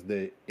things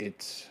that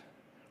it's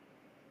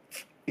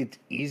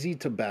easy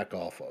to back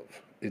off of.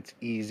 It's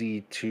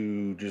easy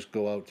to just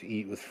go out to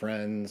eat with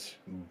friends,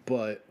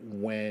 but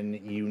when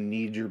you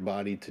need your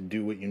body to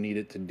do what you need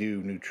it to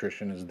do,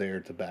 nutrition is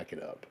there to back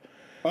it up.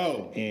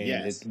 Oh, And it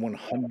yes.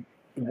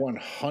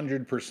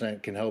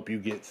 100% can help you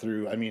get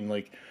through. I mean,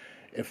 like,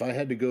 if I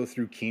had to go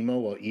through chemo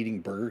while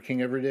eating Burger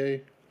King every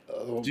day,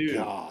 oh Dude.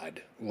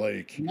 God,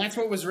 like, And that's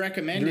what was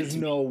recommended there's to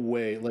me. no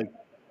way. Like,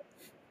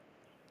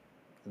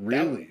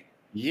 That really?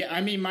 yeah,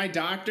 I mean my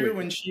doctor Wait,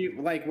 when she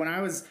like when I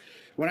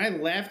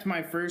left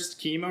my first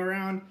chemo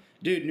round,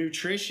 dude,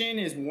 nutrition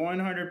is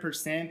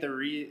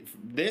 100%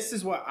 this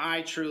is what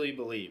I truly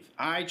believe.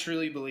 I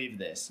truly believe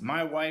this.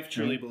 My wife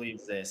truly mhm.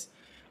 believes this.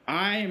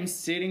 I am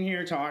sitting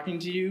here talking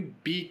to you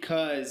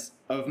because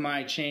of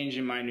my change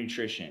in my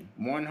nutrition.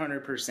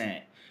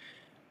 100%.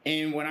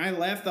 And when I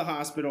left the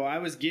hospital, I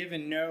was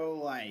given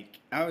no.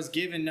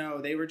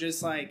 They were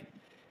just like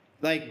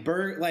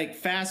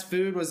fast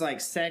food was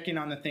like second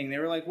on the thing. They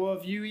were like, well,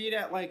 if you eat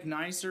at like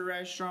nicer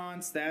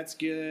restaurants, that's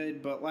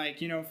good, but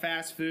like, you know,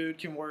 fast food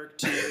can work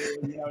too.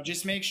 You know,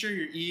 just make sure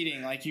you're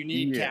eating, like you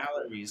need Yeah,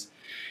 calories.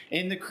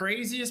 And the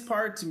craziest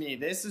part to me,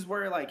 this is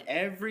where like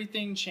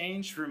everything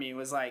changed for me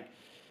was like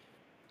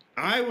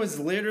I was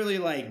literally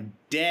like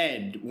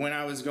dead when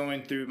I was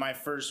going through my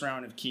first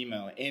round of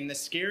chemo. And the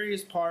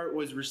scariest part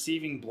was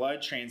receiving blood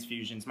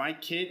transfusions.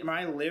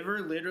 My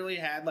liver literally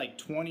had like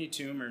 20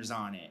 tumors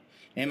on it.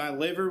 And my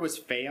liver was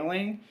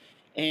failing.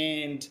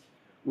 And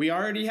we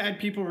already had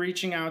people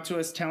reaching out to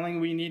us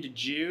telling we need to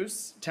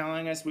juice,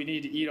 telling us we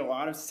need to eat a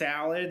lot of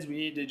salads. We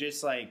need to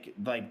just like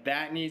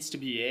that needs to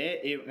be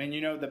and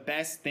you know the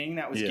best thing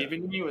that was yeah,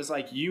 given to me was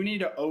like you need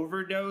to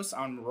overdose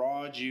on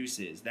raw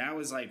juices. That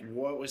was like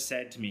what was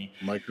said to me.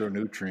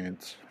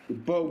 micronutrients.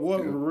 But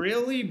what Yep.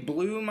 really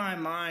blew my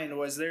mind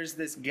was there's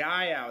this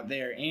guy out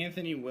there,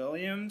 Anthony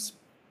Williams,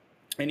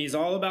 and he's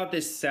all about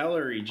this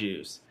celery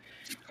juice.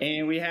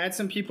 And we had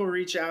some people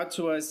reach out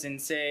to us and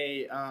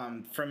say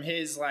from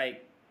his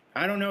like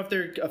I don't know if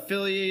they're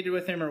affiliated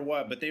with him or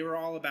what, but they were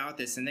all about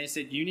this, and they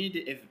said you need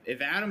to,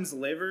 if Adam's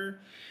liver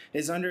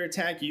is under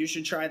attack, you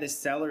should try this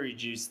celery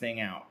juice thing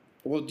out.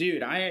 Well,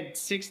 dude, I had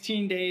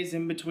 16 days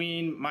in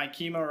between my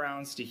chemo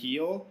rounds to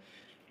heal,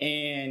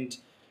 and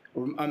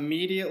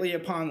immediately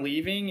upon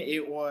leaving,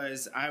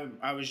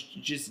 I was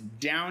just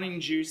downing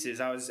juices.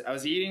 I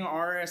was eating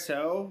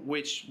RSO,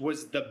 which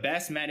was the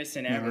best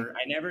medicine ever.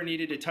 I never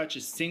needed to touch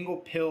a single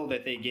pill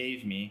that they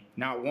gave me,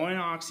 not one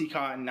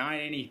Oxycontin, not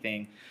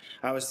anything.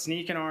 I was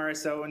sneaking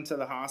RSO into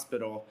the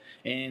hospital,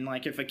 and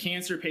like if a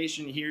cancer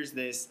patient hears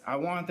this, I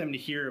want them to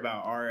hear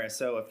about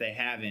RSO if they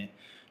haven't.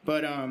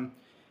 But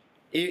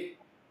it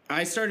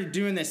I started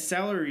doing this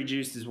celery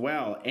juice as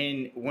well.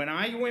 And when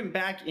I went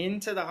back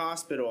into the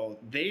hospital,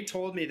 they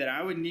told me that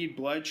I would need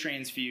blood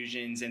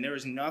transfusions and there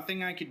was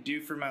nothing I could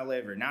do for my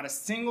liver. Not a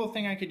single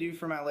thing I could do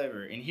for my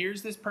liver. And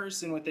here's this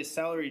person with this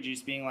celery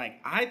juice being like,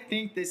 I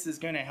think this is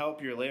going to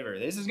help your liver.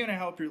 This is going to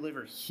help your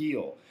liver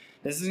heal.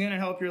 This is going to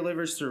help your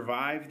liver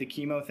survive the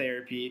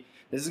chemotherapy.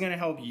 This is going to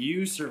help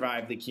you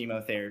survive the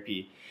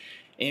chemotherapy.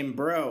 And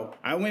bro,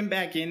 I went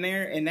back in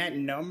there and that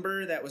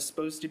number that was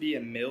supposed to be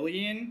 1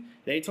 million,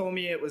 they told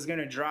me it was going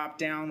to drop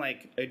down,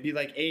 like it'd be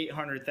like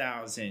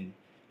 800,000.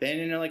 Then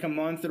in like a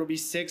month it'll be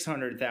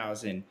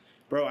 600,000.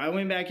 Bro, I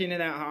went back into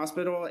that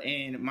hospital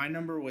and my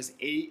number was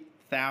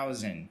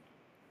 8,000.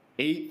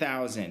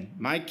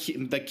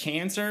 8,000. The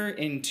cancer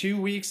in 2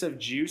 weeks of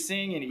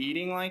juicing and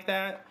eating like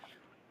that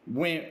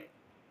went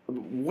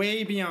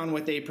way beyond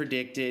what they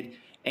predicted,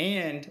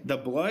 and the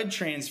blood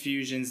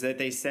transfusions that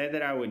they said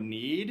that I would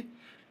need,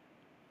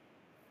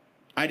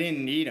 I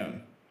didn't need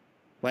them.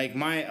 Like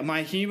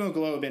my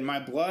hemoglobin, my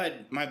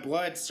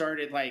blood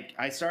started, like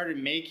I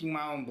started making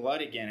my own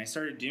blood again. I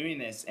started doing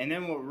this. And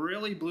then what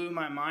really blew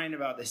my mind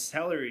about the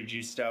celery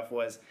juice stuff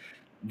was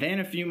then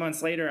a few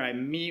months later I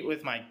meet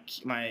with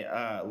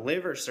my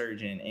liver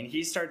surgeon, and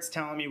he starts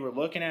telling me we're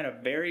looking at a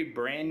very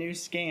brand new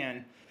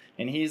scan,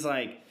 and he's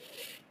like,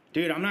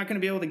 dude, I'm not going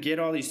to be able to get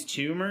all these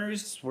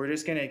tumors. We're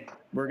going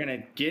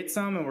to get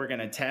some and we're going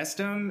to test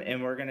them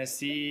and we're going to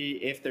see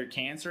if they're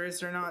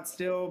cancerous or not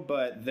still,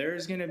 but they're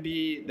going to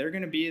be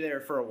there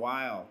for a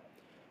while.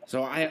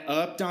 So I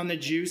upped on the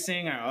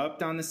juicing, I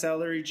upped on the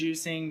celery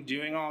juicing,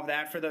 doing all of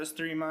that for those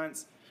 3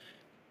 months.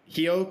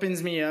 He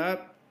opens me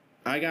up.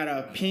 I got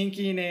a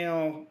pinky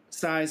nail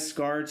size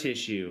scar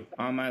tissue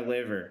on my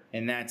liver,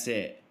 and that's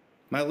it.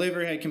 My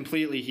liver had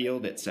completely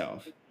healed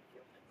itself.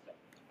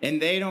 And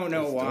they don't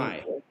know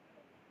why.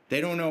 They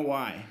don't know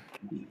why.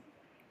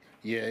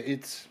 Yeah,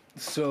 it's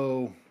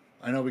so.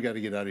 I know we got to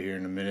get out of here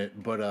in a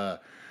minute,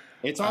 but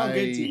it's all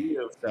good to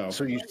you.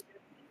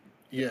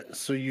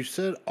 So you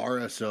said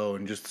RSO,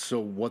 and just so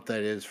what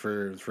that is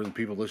for the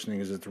people listening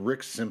is it's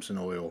Rick Simpson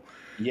oil.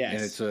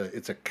 Yes, and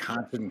it's a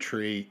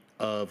concentrate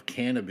of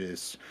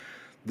cannabis.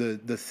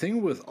 The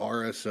thing with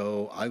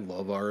RSO, I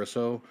love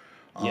RSO.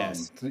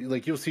 Yes.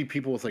 Like you'll see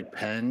people with like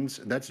pens.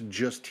 That's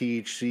just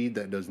THC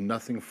that does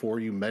nothing for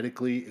you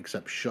medically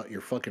except shut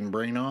your fucking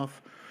brain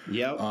off.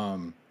 Yep.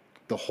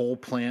 The whole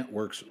plant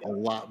works a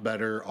lot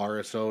better.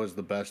 RSO is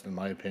the best in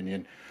my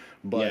opinion.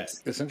 But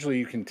essentially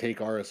you can take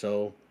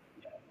RSO.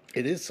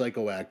 It is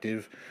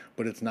psychoactive,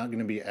 but it's not going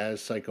to be as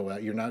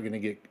psychoactive. You're not going to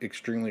get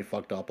extremely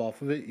fucked up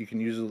off of it. You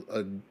can use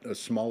a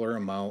smaller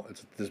amount.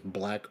 It's this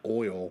black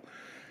oil.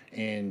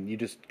 And you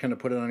just kind of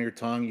put it on your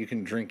tongue. You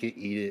can drink it,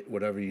 eat it,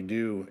 whatever you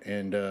do,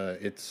 and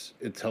it's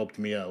helped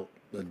me out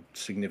a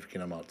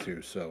significant amount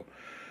too. So,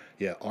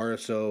 yeah,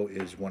 RSO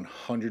is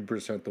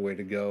 100% the way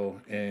to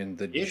go, and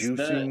the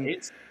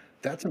juicing,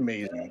 that's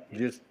amazing.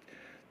 Just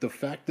the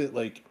fact that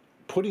like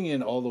putting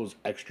in all those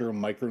extra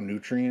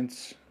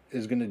micronutrients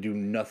is going to do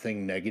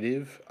nothing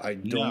negative. I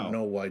don't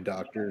know why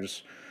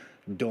doctors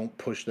don't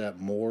push that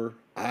more.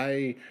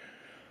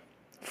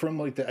 From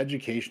like the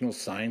educational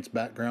science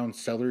background,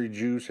 celery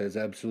juice has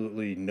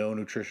absolutely no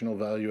nutritional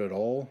value at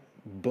all,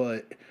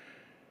 but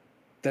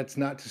that's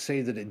not to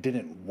say that it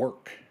didn't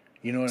work.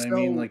 You know what I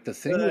mean? Like the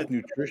thing with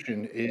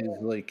nutrition is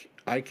like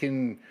I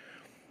can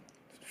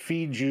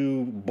feed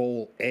you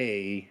bowl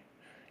A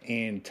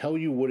and tell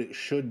you what it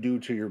should do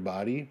to your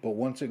body, but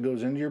once it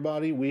goes into your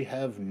body, we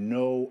have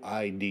no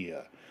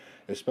idea,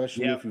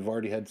 especially if you've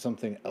already had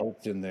something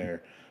else in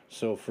there.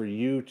 So for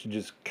you to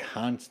just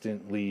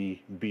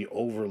constantly be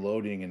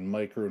overloading in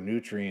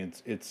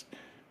micronutrients, it's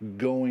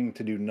going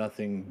to do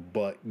nothing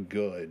but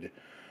good.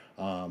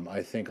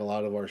 I think a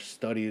lot of our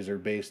studies are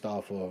based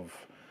off of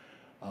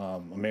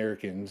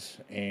Americans,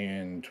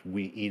 and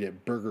we eat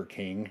at Burger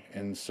King.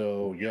 And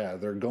so, yeah,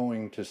 they're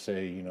going to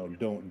say, you know,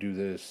 don't do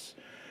this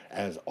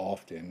as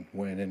often,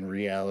 when in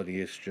reality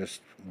it's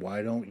just,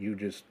 why don't you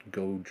just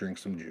go drink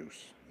some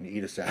juice and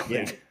eat a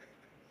salad?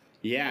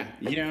 Yeah,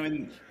 you know,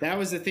 and that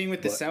was the thing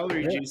with the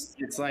celery juice.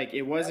 It's like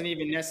it wasn't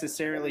even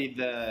necessarily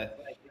the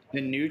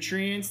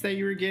nutrients that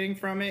you were getting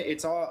from it.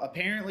 It's all,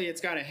 apparently it's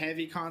got a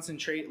heavy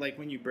concentrate, like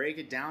when you break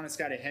it down, it's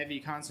got a heavy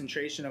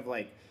concentration of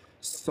like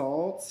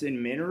salts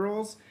and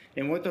minerals.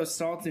 And what those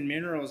salts and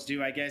minerals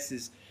do, I guess,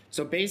 is,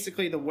 so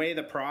basically the way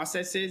the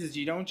process is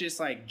you don't just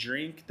like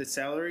drink the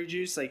celery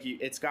juice. Like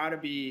it's got to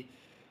be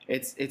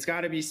It's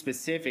got to be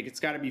specific. It's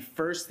got to be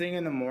first thing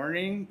in the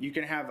morning. You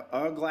can have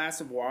a glass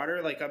of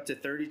water, like up to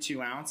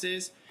 32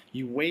 ounces.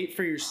 You wait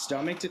for your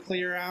stomach to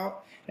clear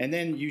out, and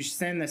then you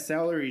send the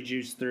celery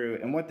juice through.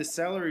 And what the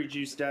celery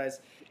juice does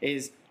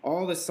is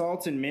all the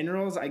salts and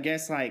minerals, I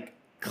guess, like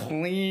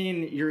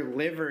clean your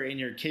liver and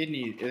your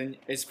kidney. And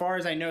as far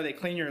as I know, they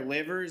clean your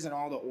livers and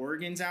all the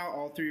organs out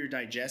all through your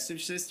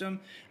digestive system.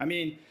 I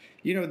mean,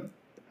 you know,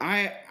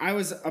 I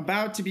was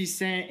about to be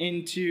sent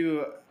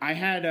into I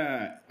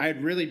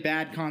had really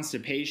bad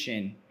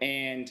constipation,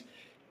 and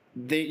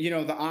they, you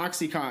know, the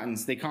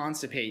oxycontins, they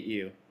constipate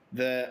you.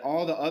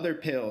 All the other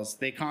pills,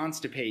 they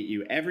constipate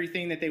you.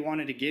 Everything that they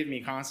wanted to give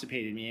me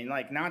constipated me. And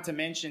like, not to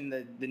mention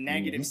the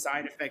negative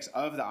side effects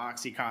of the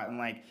oxycontin.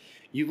 Like,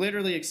 you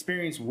literally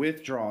experience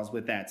withdrawals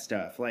with that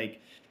stuff.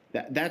 Like,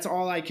 that's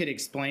all I could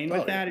explain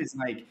with that is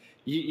like,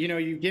 you know,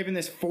 you've given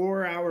this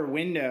 4-hour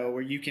window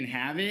where you can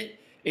have it,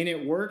 and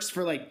it works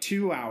for like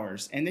 2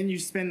 hours, and then you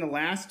spend the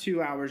last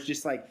 2 hours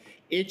just like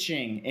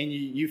itching, and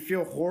you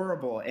feel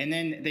horrible, and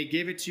then they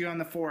give it to you on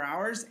the 4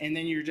 hours, and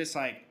then you're just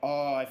like,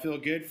 oh, I feel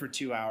good for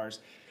 2 hours.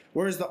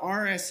 Whereas the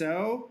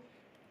RSO,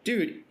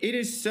 dude, it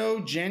is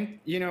so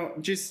you know,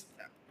 just,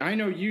 I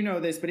know you know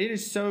this, but it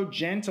is so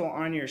gentle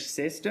on your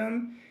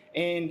system.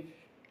 And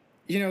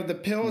you know, the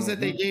pills that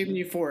they gave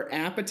me for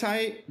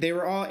appetite, they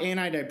were all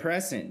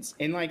antidepressants,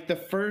 and like the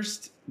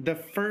first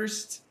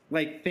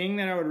like thing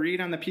that I would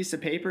read on the piece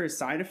of paper as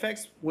side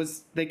effects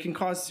was they can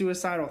cause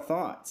suicidal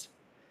thoughts,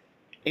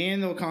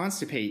 and they'll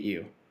constipate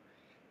you.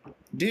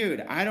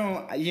 Dude, I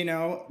don't, you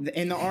know,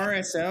 in the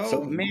RSO,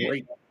 So man,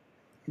 great.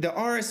 the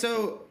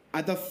RSO,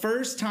 the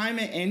first time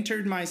it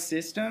entered my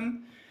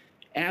system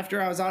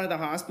after I was out of the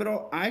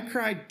hospital, I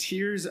cried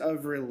tears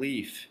of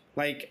relief.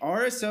 Like,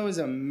 RSO is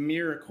a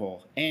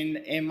miracle. And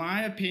in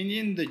my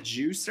opinion, the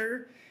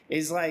juicer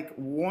is like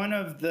one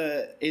of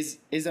the is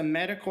a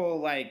medical,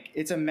 like,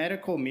 it's a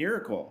medical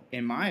miracle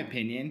in my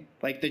opinion.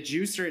 Like, the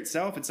juicer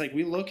itself, it's like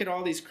we look at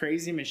all these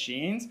crazy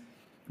machines,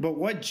 but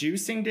what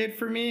juicing did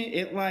for me,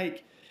 it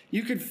like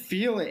you could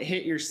feel it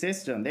hit your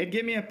system. They'd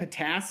give me a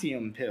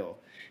potassium pill.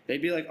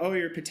 They'd be like, oh,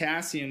 your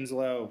potassium's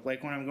low,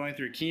 like when I'm going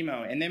through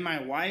chemo. And then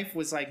my wife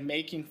was like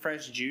making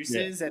fresh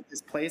juices at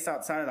this place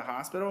outside of the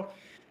hospital.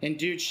 And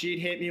dude, she'd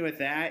hit me with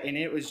that, and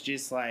it was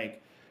just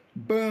like,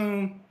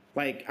 boom.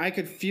 Like, I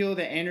could feel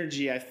the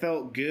energy. I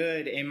felt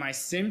good, and my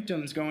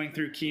symptoms going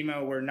through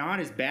chemo were not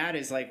as bad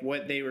as like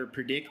what they were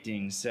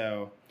predicting.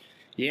 So,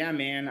 yeah,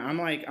 man,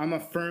 I'm a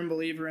firm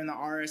believer in the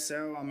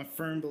RSO. I'm a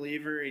firm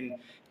believer in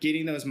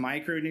getting those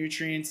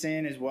micronutrients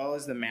in as well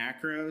as the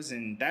macros,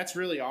 and that's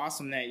really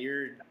awesome that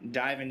you're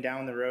diving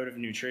down the road of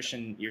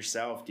nutrition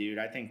yourself, dude.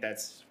 I think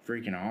that's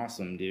freaking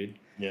awesome, dude.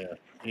 Yeah,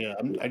 yeah.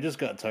 I just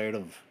got tired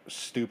of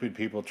stupid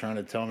people trying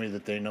to tell me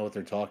that they know what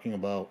they're talking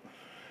about.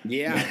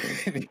 Yeah,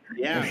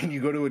 yeah, And you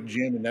go to a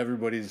gym and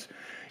everybody's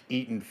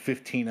eating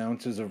 15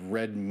 ounces of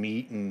red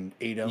meat and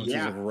 8 ounces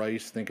yeah, of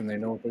rice, thinking they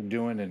know what they're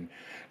doing. And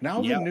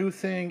now the yep, new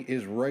thing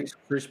is Rice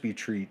Krispie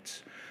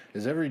treats.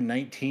 Is every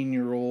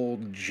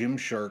 19-year-old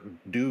Gymshark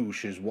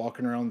douche is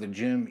walking around the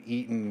gym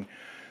eating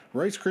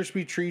Rice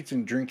Krispie treats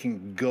and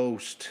drinking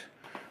Ghost,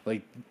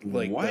 like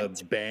what?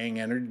 the Bang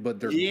energy,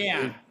 but they're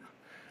Yeah,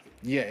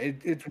 yeah,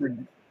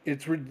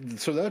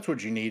 so that's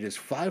what you need is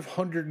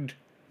 500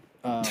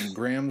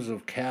 grams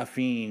of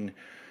caffeine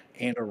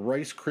and a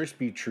Rice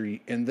Krispie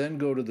treat, and then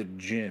go to the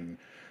gym.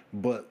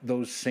 But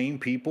those same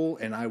people,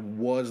 and I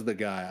was the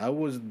guy, I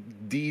was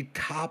the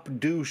top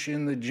douche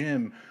in the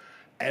gym.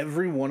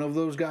 Every one of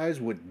those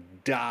guys would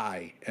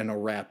die in a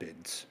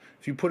rapids.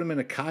 If you put them in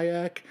a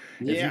kayak,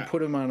 if you yeah,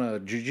 put them on a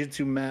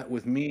jiu-jitsu mat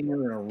with me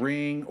or in a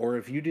ring, or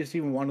if you just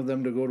even wanted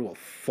them to go to a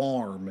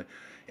farm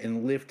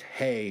and lift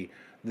hay,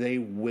 they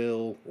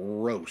will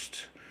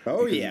roast.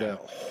 oh Because yeah, the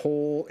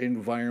whole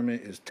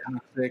environment is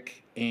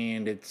toxic,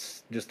 and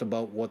it's just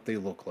about what they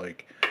look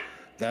like.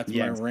 That's my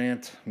yes.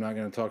 rant. I'm not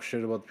going to talk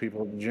shit about the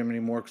people at the gym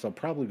anymore because I'll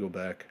probably go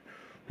back.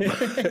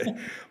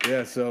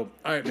 Yeah, so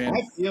all right, man.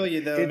 I feel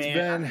you though,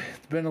 man.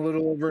 It's been a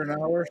little over an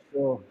hour,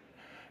 so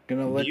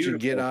gonna let you get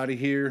Beautiful. out of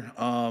here.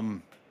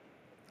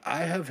 I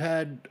have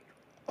had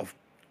a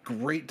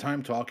great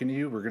time talking to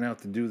you. We're gonna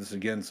have to do this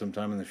again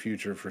sometime in the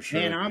future for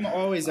sure. Man, I'm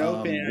always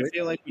open. I Where-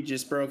 feel like we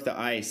just broke the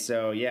ice.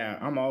 So yeah,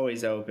 I'm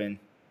always open.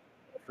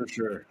 for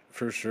sure,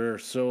 for sure.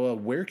 So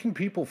where can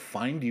people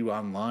find you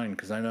online?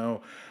 Because I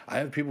know I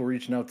have people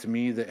reaching out to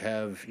me that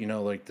have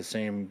like the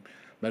same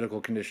medical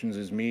conditions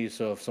as me.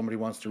 So if somebody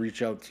wants to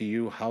reach out to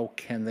you, how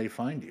can they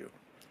find you?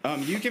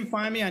 You can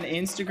find me on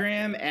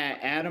Instagram at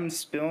Adam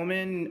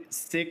Spillman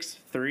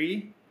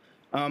 63,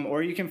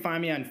 or you can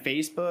find me on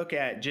Facebook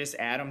at just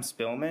Adam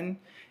Spillman.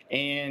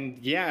 And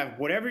yeah,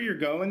 whatever you're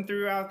going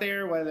through out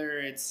there, whether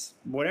it's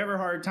whatever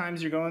hard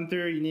times you're going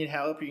through, you need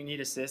help, you need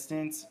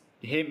assistance,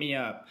 hit me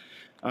up.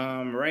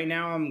 Right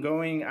now,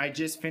 I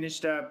just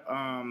finished up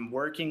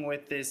working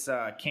with this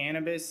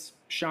cannabis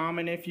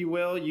shaman, if you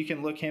will. You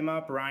can look him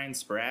up, Ryan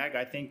Sprague.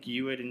 I think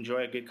you would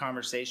enjoy a good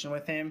conversation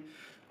with him.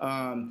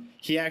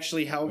 He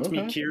actually helped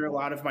me cure a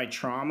lot of my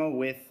trauma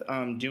with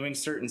doing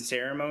certain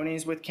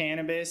ceremonies with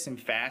cannabis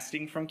and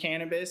fasting from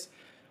cannabis.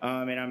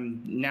 And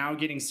I'm now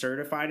getting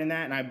certified in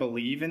that, and I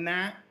believe in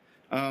that.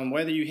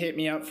 Whether you hit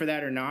me up for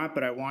that or not,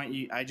 but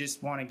I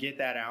just want to get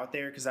that out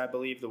there because I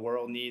believe the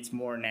world needs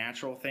more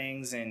natural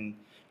things, and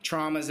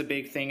trauma is a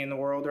big thing in the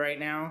world right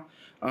now.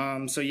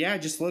 So yeah,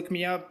 just look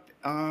me up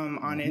on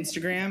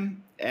Instagram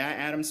at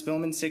Adam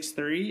Spillman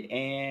 63,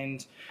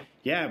 and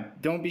yeah,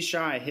 don't be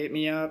shy. Hit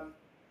me up.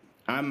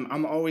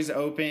 I'm always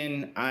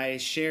open. I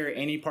share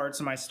any parts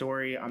of my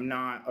story. I'm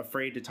not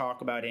afraid to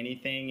talk about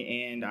anything,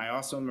 and I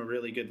also am a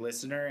really good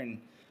listener.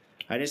 And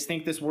I just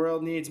think this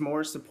world needs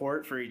more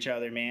support for each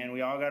other, man.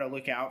 We all got to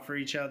look out for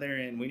each other,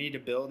 and we need to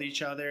build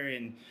each other,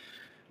 and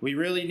we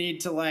really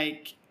need to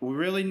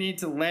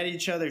let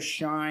each other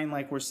shine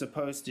like we're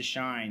supposed to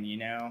shine, you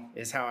know,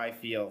 is how I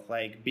feel.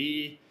 Like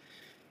be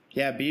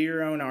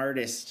your own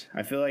artist.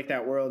 I feel like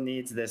that world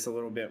needs this a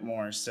little bit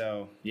more.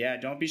 So yeah,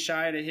 don't be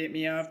shy to hit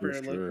me up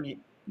or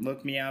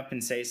look me up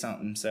and say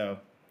something. So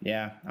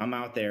yeah, I'm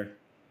out there.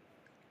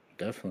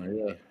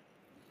 Definitely, yeah.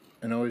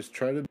 And always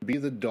try to be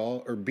the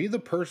dog or be the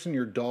person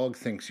your dog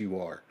thinks you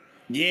are.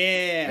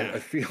 Yeah. I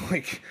feel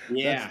like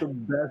that's the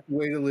best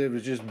way to live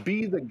is just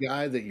be the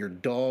guy that your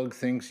dog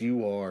thinks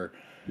you are.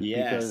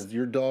 Yes. Because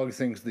your dog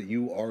thinks that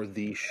you are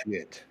the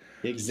shit.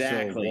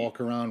 Exactly. So walk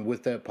around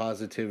with that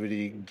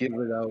positivity, give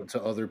it out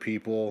to other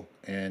people,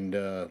 and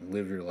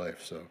live your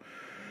life. So,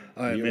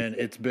 all right, man,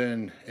 it's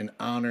been an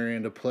honor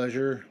and a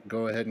pleasure.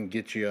 Go ahead and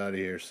get you out of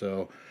here.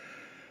 So,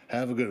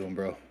 have a good one,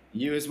 bro.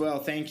 You as well.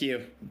 Thank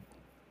you.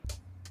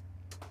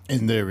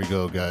 And there we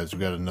go, guys.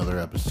 We got another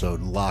episode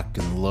locked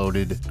and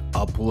loaded,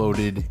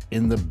 uploaded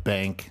in the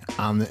bank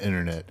on the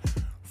internet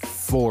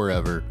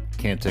forever.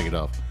 Can't take it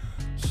off.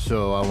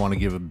 So I want to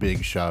give a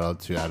big shout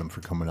out to Adam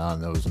for coming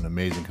on. That was an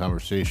amazing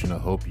conversation. I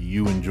hope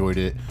you enjoyed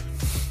it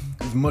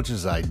as much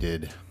as I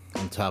did.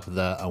 On top of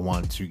that, I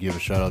want to give a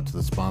shout out to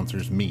the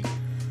sponsors, me,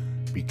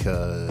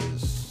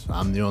 because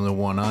I'm the only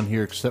one on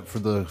here except for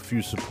the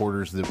few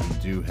supporters that we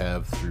do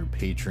have through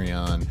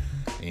Patreon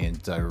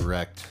and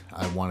direct.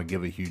 I want to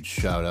give a huge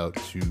shout out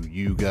to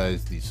you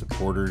guys, the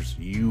supporters.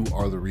 You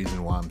are the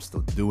reason why I'm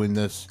still doing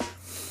this,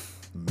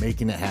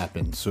 making it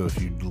happen. So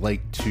if you'd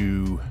like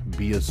to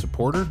be a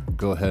supporter,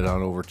 go ahead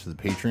on over to the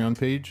Patreon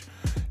page,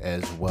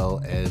 as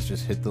well as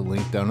just hit the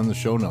link down in the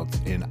show notes.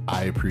 And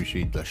I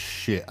appreciate the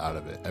shit out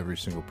of it. Every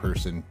single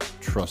person,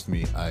 trust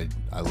me, I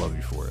love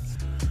you for it.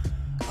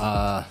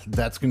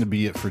 That's going to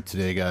be it for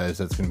today, guys.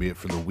 That's going to be it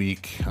for the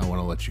week. I want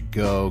to let you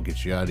go,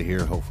 get you out of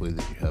here. Hopefully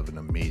that you have an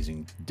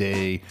amazing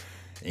day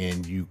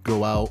and you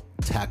go out,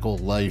 tackle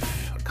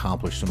life,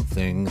 accomplish some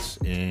things.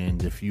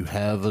 And if you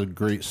have a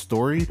great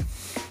story,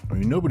 or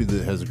you know nobody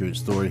that has a great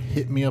story,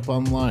 hit me up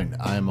online.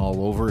 I am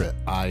all over it.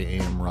 I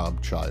am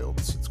Rob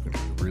Childs. It's going to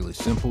be really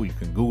simple. You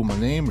can Google my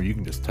name or you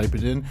can just type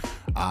it in.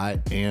 I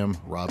am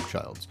Rob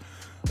Childs.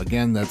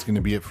 Again, that's going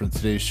to be it for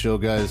today's show,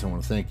 guys. I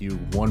want to thank you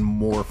one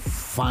more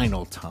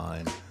final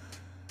time.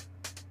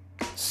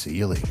 See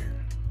you later.